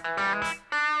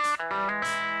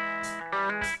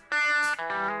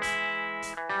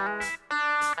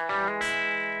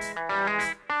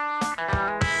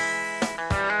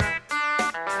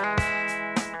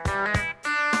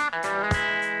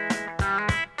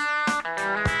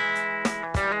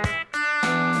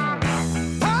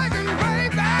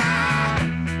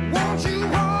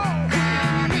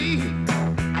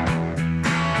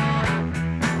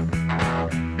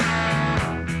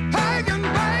 Pagan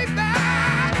baby,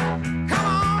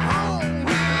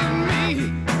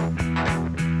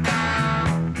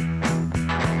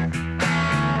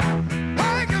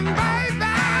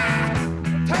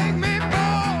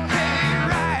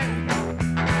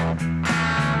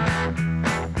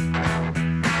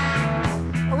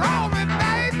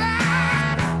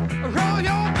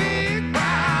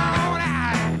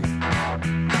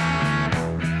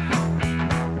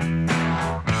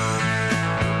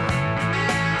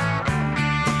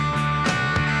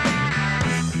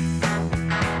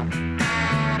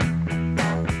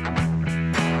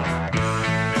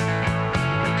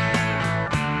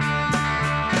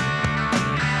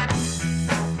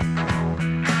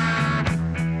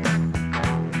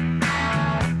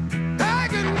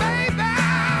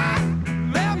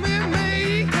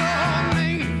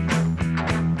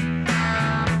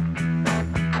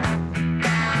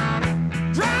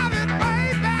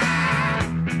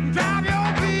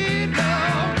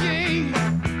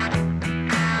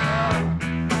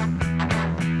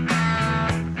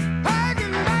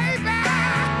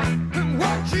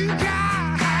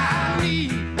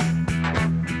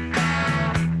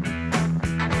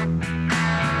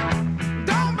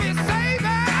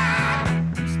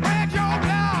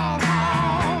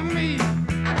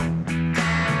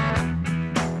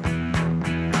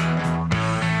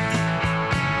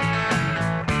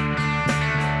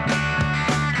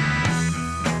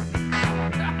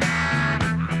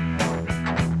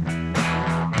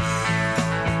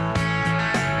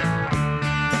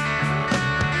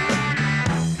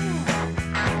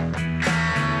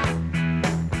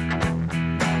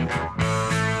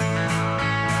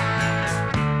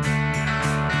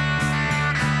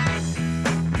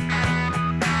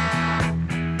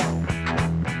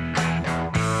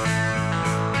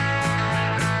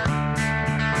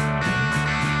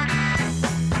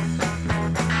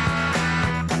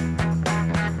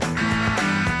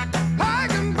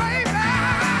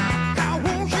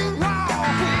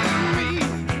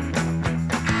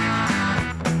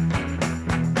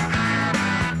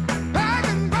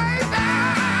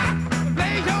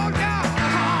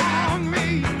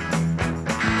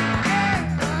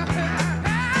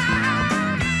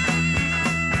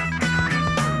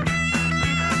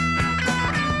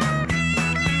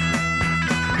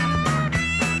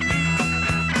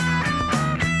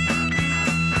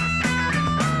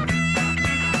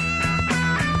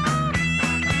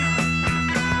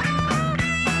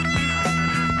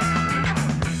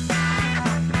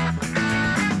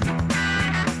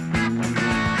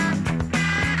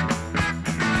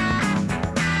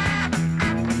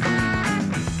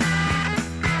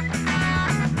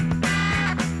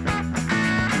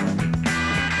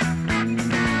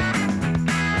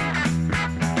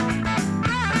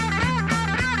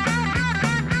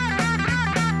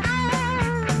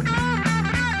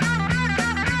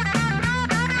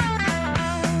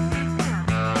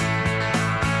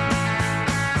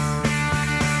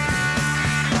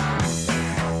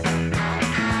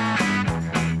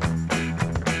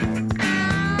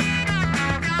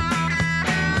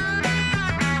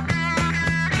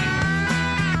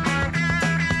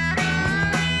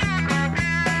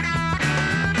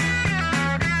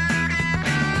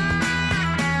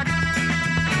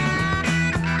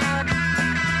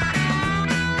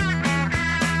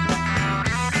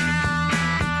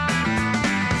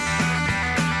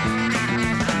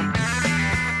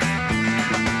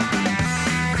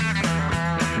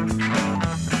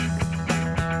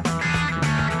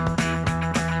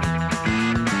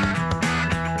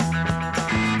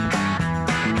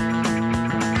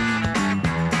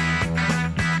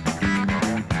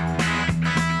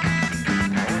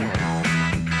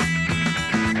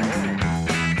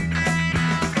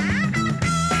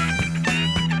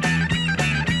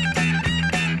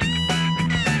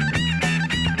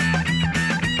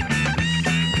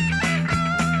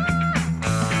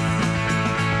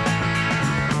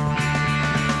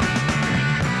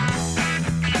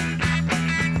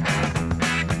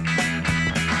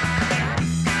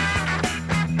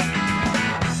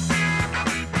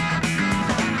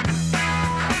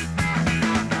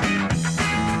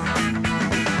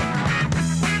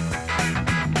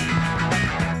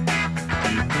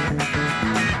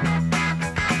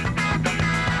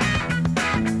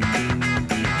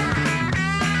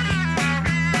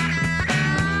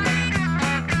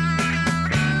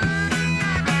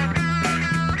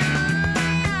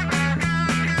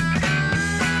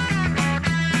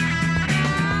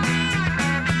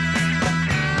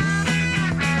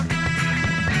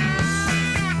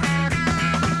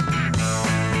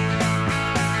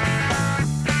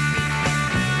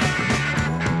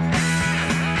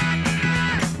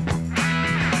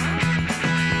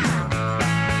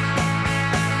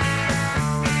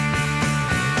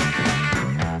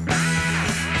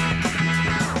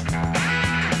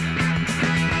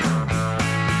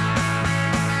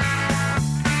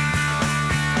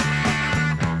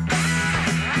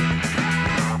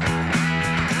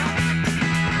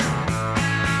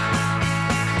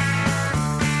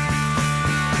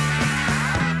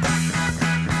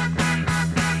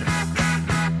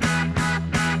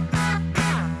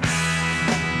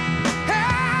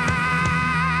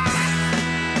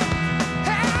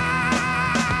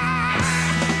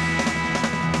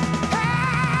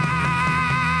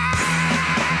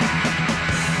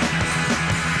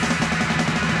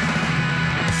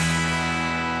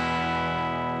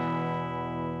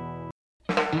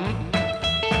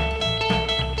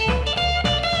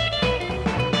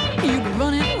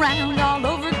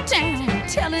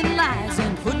 lies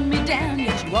and putting me down,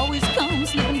 yet you always come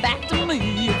slipping back to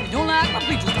me. If you don't like my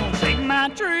peaches, don't shake my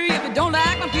tree. If you don't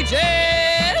like my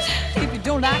peaches, if you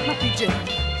don't like my peaches,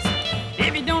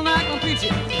 if you don't like my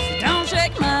peaches, don't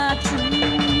shake my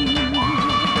tree.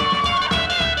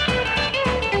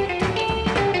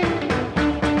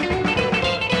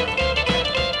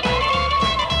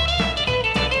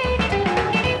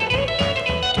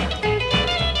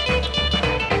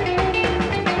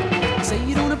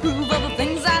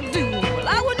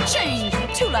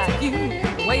 Like you,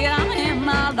 the way I am,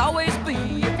 I'll always be.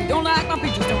 If you don't like my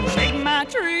peaches, don't shake my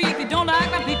tree. If you don't like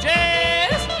my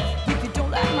peaches, if you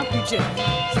don't like my peaches,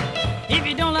 if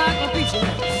you don't like my peaches,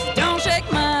 don't shake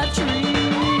my tree.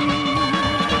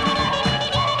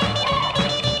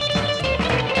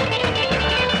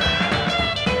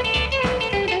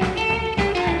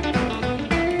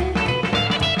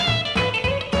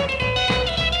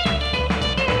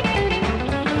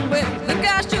 Well, look,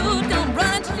 I should come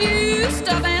running to you,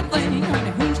 stuff and thing,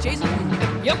 honey, who's chasing me?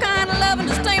 Your kind of loving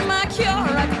to stay my cure.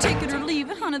 I can take it or leave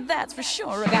it, honey, that's for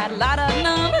sure. I got a lot of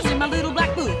numbers in my little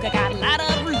black book. I got a lot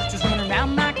of roosters running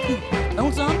around my coop.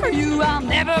 Lonesome for you, I'll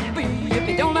never be. If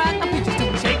you don't like my peaches,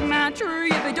 don't shake my tree.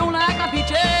 If you don't like my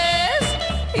peaches,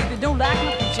 if you don't like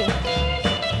my peaches,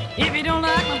 if you don't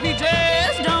like my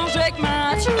peaches, don't shake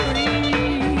my tree.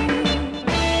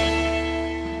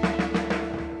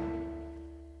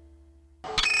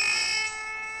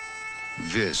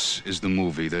 This is the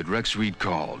movie that Rex Reed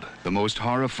called the most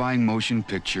horrifying motion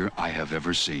picture I have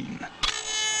ever seen.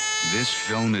 This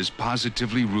film is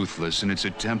positively ruthless in its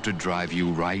attempt to drive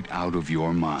you right out of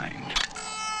your mind.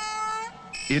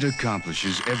 It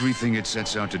accomplishes everything it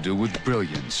sets out to do with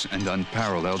brilliance and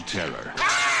unparalleled terror.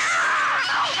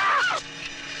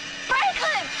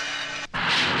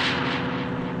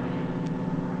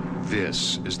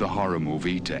 This is the horror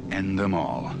movie to end them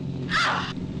all.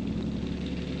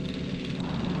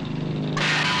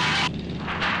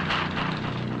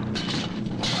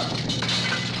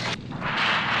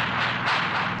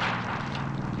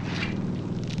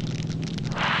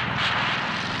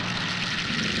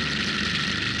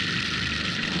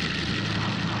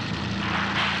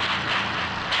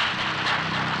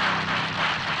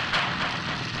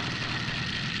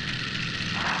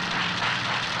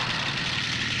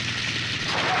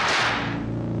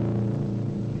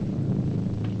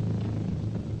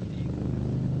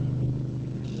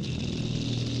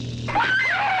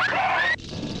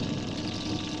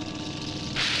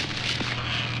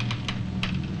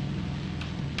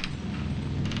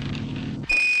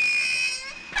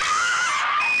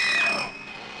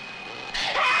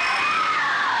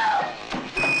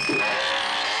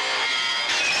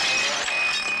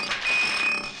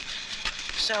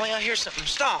 Sally, I hear something.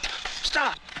 Stop.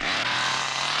 Stop.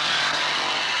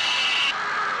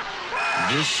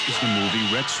 This is the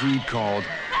movie Rex Reed called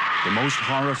the most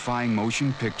horrifying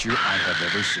motion picture I have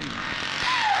ever seen.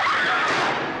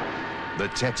 The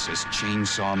Texas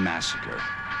Chainsaw Massacre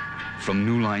from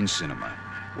New Line Cinema.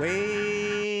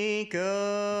 Wake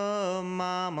up,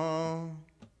 mama.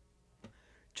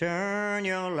 Turn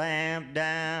your lamp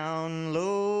down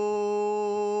low.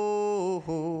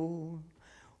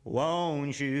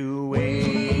 Won't you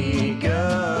wake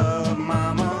up,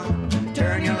 mama?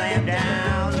 Turn your lamp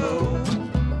down low.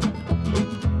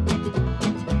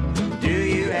 Do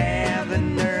you have the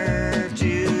nerve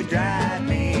to drive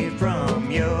me from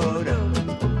your door?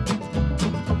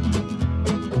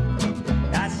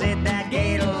 I said that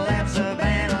gate left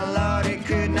Savannah, Lord, it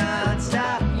could not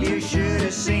stop. You should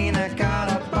have seen the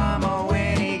collar bomber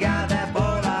when he got that bowl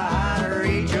of hot to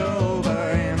reach over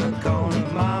in the corner,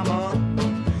 mama.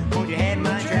 You had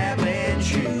my traveling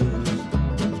shoes.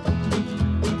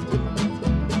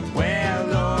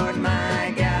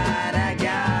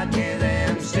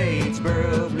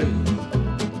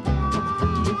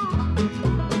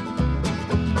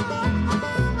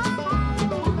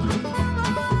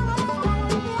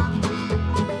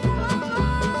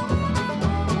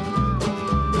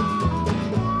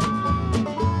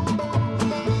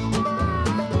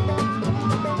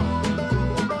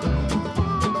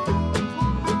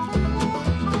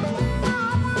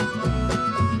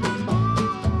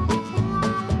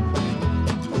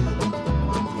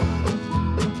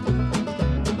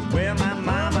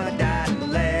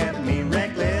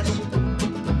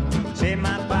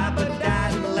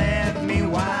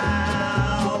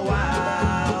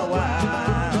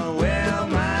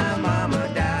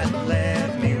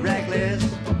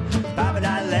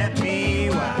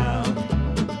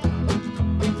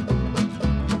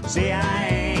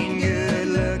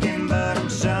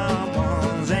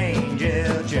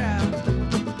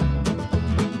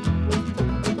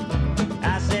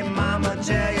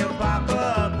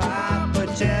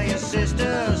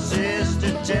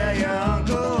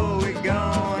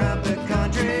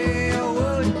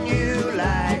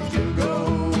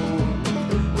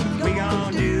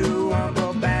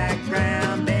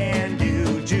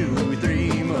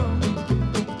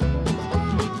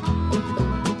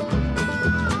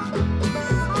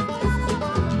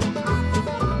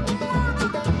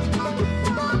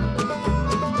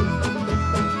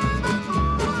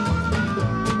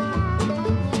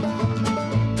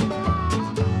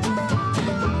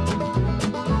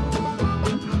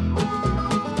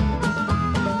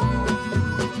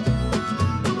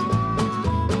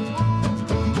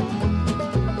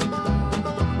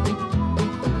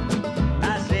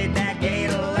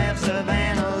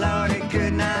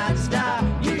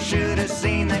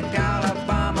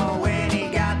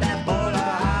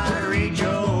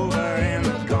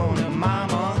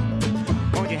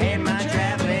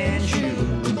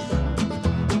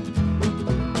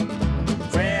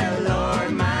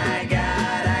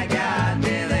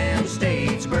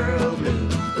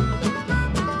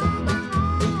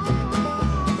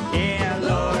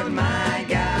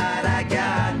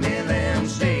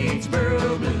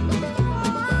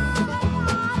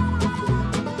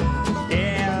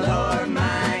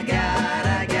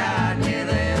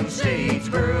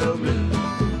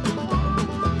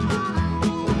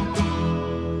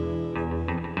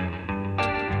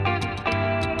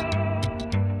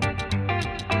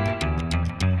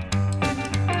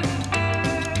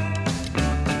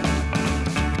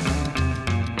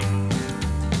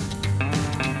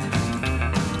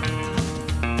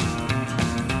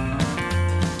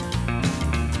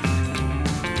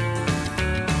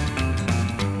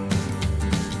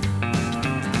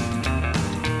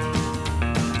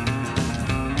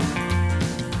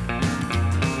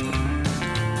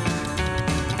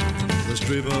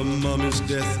 Paper mummies,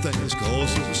 death things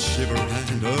causes shiver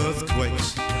and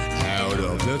earthquakes. Out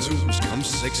of their tombs come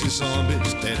sexy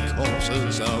zombies, dead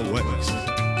corpses awakes.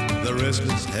 The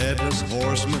restless headless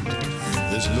horseman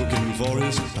is looking for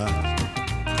his path.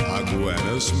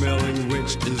 Iguana smelling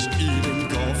witch is eating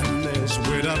coffin nails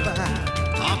with a bat.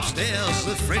 Upstairs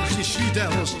the Frenchy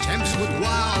she-devils tempts with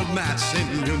wild mats,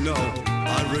 and you know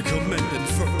I recommend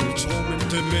infernal torment,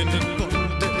 demented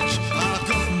bondage. I'll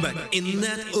come back in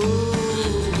that old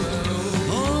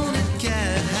haunted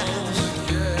cat house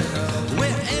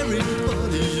where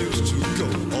everybody used to go.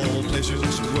 All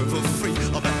pleasures were for free.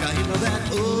 I'll back into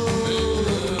that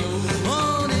old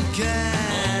haunted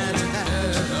cat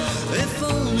house. If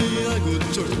only I could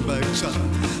turn back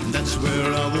time, that's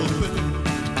where I will be.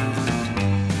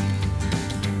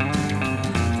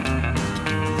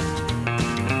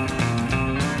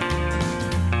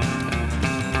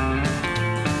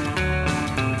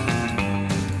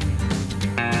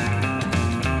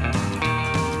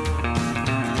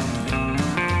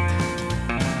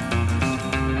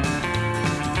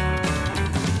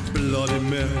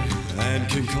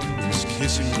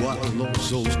 Lost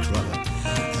souls cry,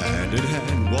 hand in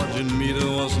hand, watching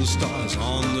meteors and stars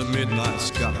on the midnight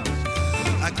sky.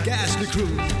 A ghastly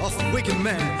crew of wicked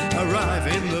men arrive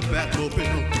in the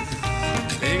Batmobile.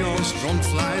 Klingons strong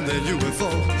flying their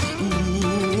UFO.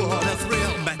 Ooh, what a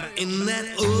thrill! Back in that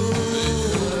old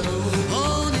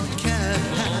haunted cat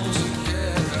house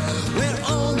where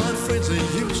all my friends they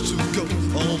used to go.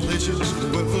 All pleasures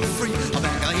were for free.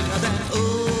 Back in that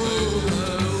old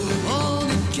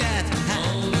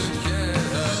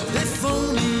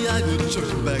I could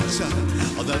turn back time,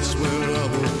 that's where I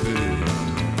will be.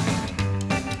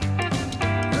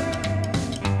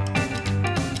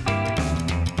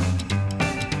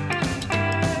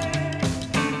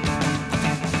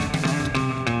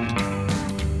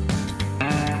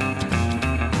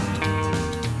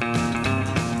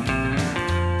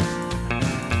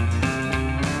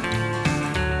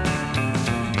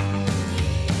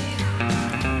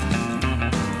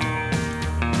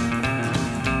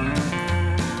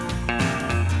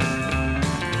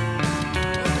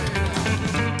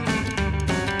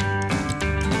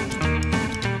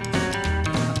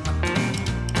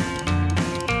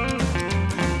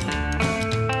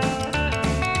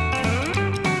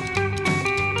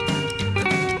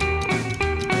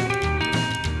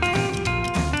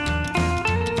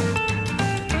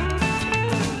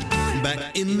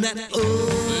 In that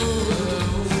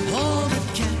old haunted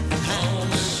cat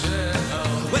house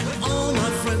where all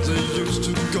my friends they used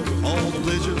to go. All the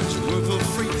pleasures were for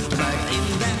free. Back in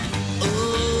that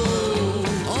old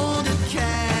haunted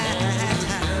cat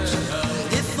house.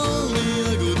 If only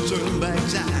I could turn back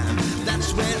time, that's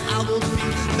where I will be.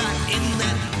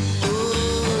 Back in that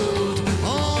old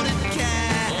haunted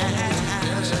cat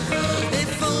house.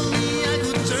 If only I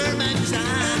could turn back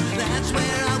time, that's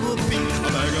where I will be. Back in that turn back time, that's where I would be.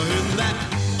 Back in that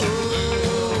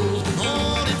old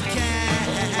haunted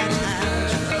cat.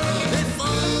 If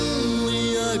only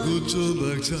I could turn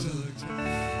back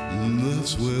time,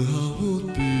 that's where I would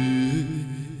be.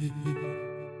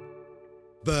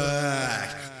 Back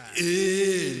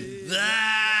in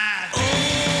that old, back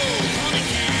in that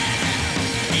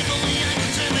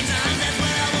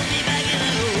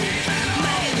old,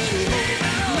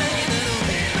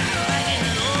 back in that old, back in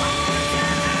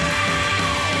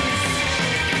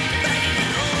that old cat house. Back in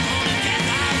that old haunted cat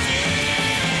house, yeah.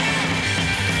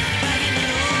 Back in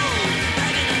that old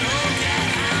cat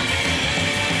house.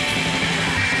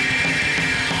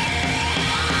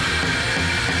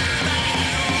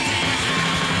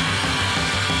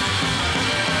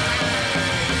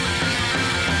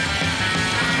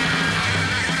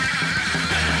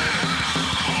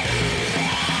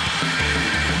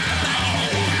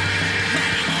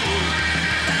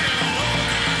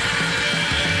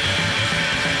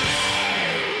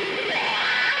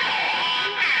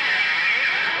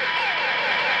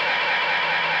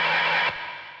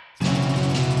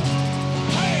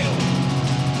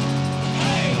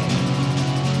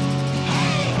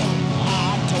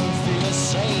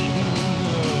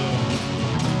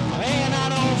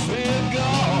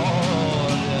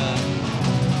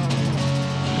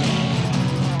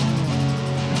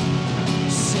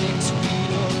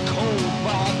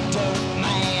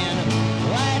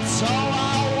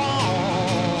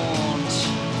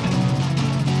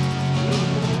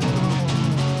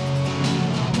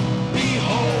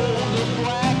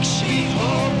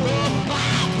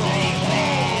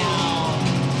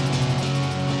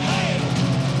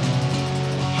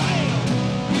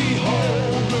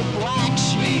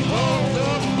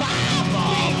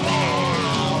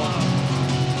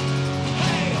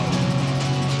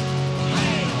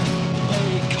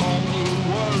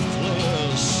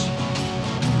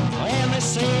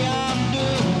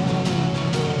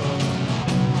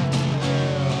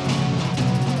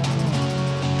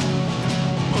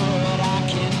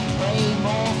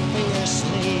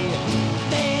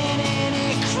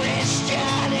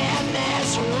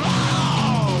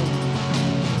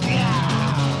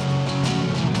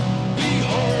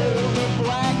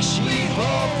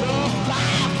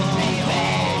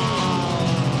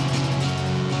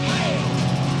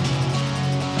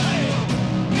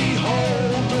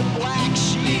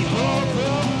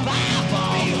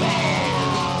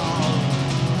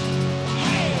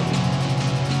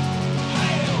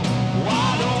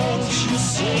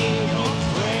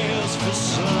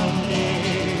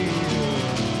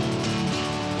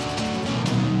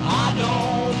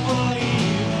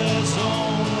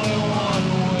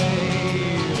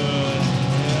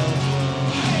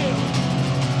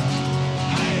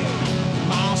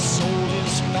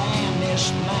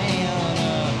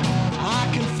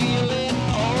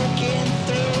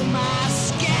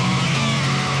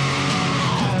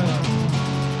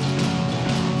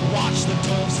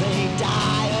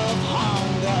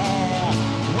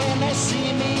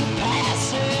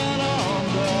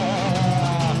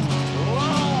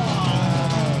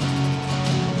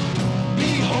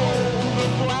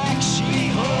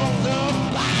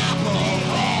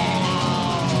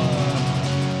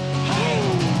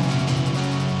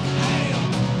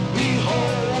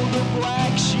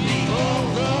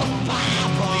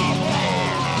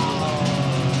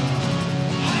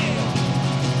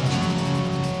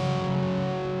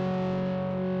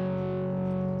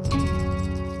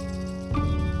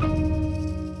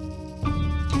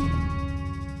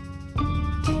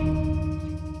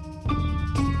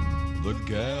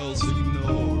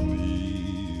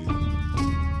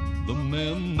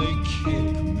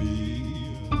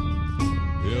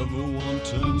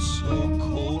 so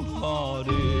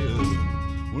cold-hearted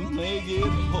will make it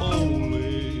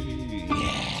holy.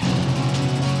 Yeah.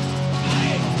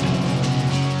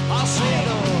 I said,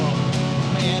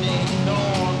 man,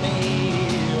 ignore me,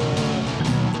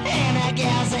 and I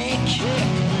guess they kick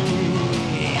me.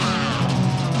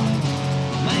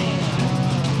 Man,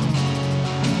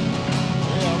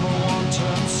 everyone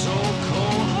turns so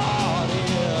cold-hearted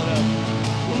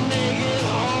will make it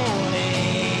holy.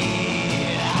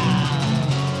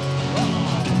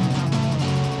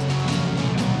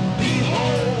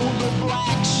 Behold the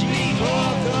black sheep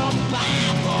of the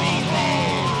Bible.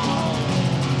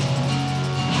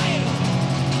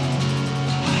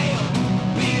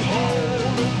 Behold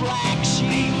the black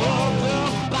sheep of the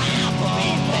Bible.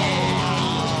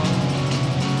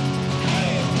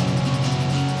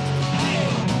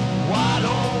 Why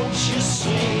don't you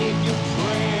save your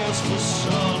prayers for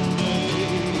Sunday?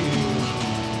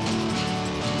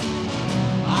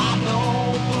 I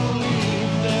don't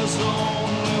believe there's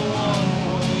only one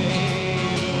way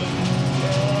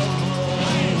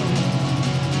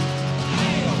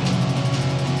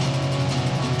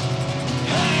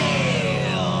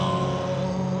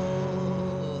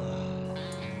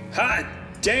Hot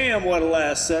damn, what a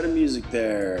last set of music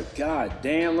there. God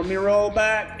damn, let me roll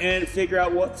back and figure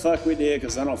out what the fuck we did,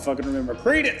 because I don't fucking remember.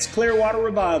 Creedence Clearwater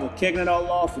Revival, kicking it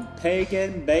all off with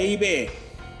Pagan Baby.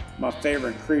 My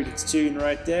favorite Creedence tune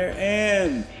right there.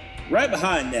 And right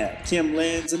behind that, Tim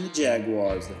Lenz and the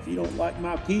Jaguars. If you don't like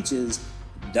my peaches,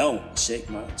 don't shake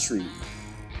my tree.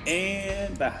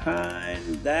 And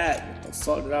behind that, what the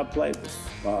fuck did I play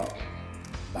before?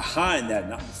 Behind that,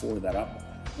 not before that. I'm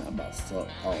about to fuck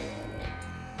all that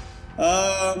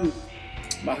up.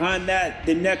 Behind that,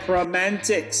 the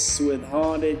Necromantics with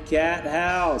Haunted Cat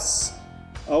House.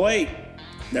 Oh wait,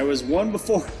 there was one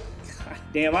before. God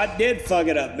damn, I did fuck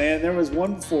it up, man. There was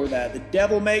one before that. The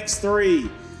Devil Makes 3,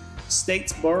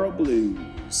 Statesboro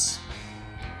Blues.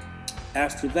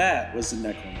 After that was the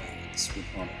Necromantics with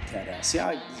Haunted Cat House. See,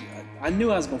 I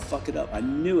knew I was gonna fuck it up. I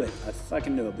knew it. I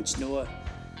fucking knew it. But you know what?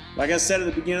 Like I said at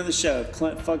the beginning of the show, if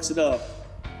Clint fucks it up,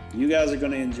 you guys are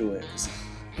going to enjoy it.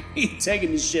 He's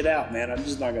taking this shit out, man. I'm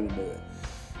just not going to do it.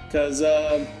 Because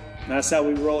that's how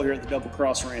we roll here at the Double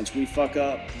Cross Ranch. We fuck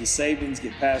up, the savings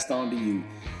get passed on to you.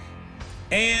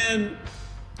 And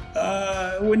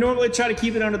we normally try to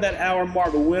keep it under that hour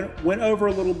mark, but went over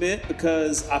a little bit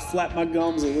because I flapped my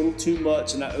gums a little too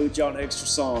much and I owed y'all an extra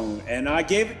song. And I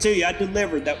gave it to you. I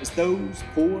delivered. That was Those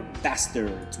Poor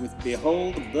Bastards with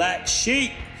Behold the Black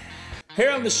Sheep.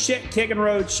 Here on the Shit Kickin'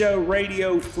 Road Show,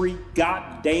 Radio Free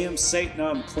Goddamn Satan.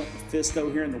 I'm Clint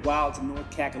Mephisto here in the wilds of North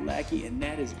Kakalaki, and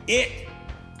that is it.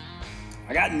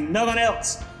 I got nothing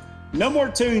else. No more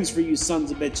tunes for you sons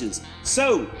of bitches.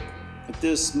 So, at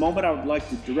this moment, I would like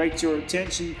to direct your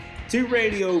attention to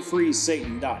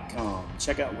RadioFreeSatan.com.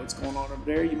 Check out what's going on over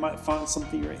there. You might find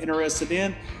something you're interested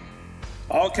in.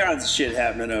 All kinds of shit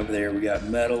happening over there. We got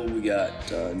metal, we got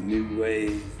new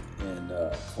wave, and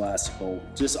classical,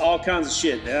 just all kinds of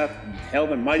shit. Hell,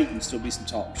 there might even still be some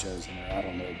talk shows in there, I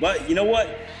don't know. But you know what?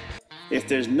 If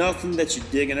there's nothing that you're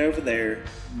digging over there,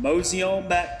 mosey on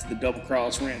back to the Double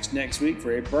Cross Ranch next week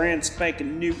for a brand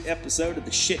spanking new episode of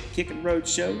the Shit Kickin' Road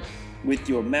Show with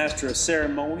your master of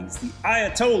ceremonies, the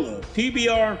Ayatollah of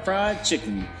PBR and fried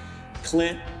chicken,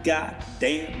 Clint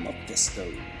Goddamn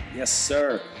Mephisto. Yes,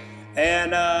 sir.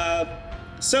 And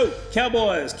so,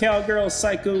 cowboys, cowgirls,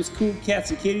 psychos, cool cats,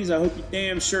 and kitties, I hope you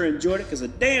damn sure enjoyed it, because I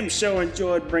damn sure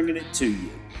enjoyed bringing it to you.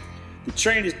 The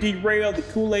train is derailed, the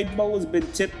Kool-Aid bowl has been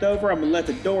tipped over, I'm going to let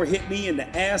the door hit me in the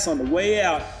ass on the way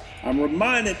out. I'm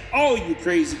reminding all you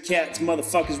crazy cats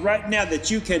motherfuckers right now that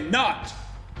you cannot,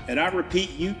 and I repeat,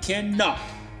 you cannot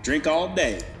drink all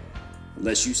day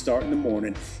unless you start in the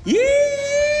morning. Yeah!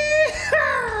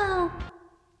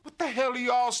 What the hell are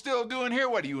you all still doing here?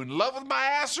 What, are you in love with my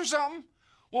ass or something?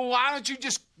 Well, why don't you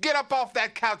just get up off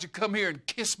that couch and come here and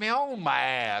kiss me on my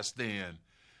ass then?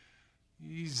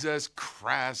 Jesus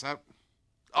Christ.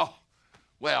 Oh,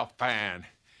 well, fine.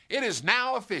 It is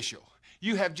now official.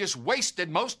 You have just wasted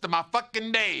most of my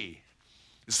fucking day.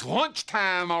 It's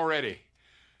lunchtime already.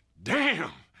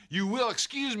 Damn. You will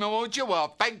excuse me, won't you?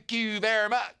 Well, thank you very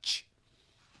much.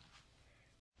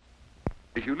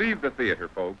 As you leave the theater,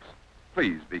 folks,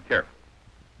 please be careful.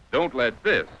 Don't let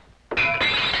this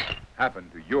happen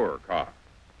to your car.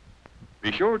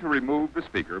 Be sure to remove the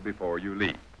speaker before you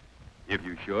leave. If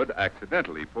you should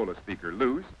accidentally pull a speaker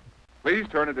loose, please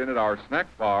turn it in at our snack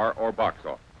bar or box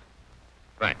office.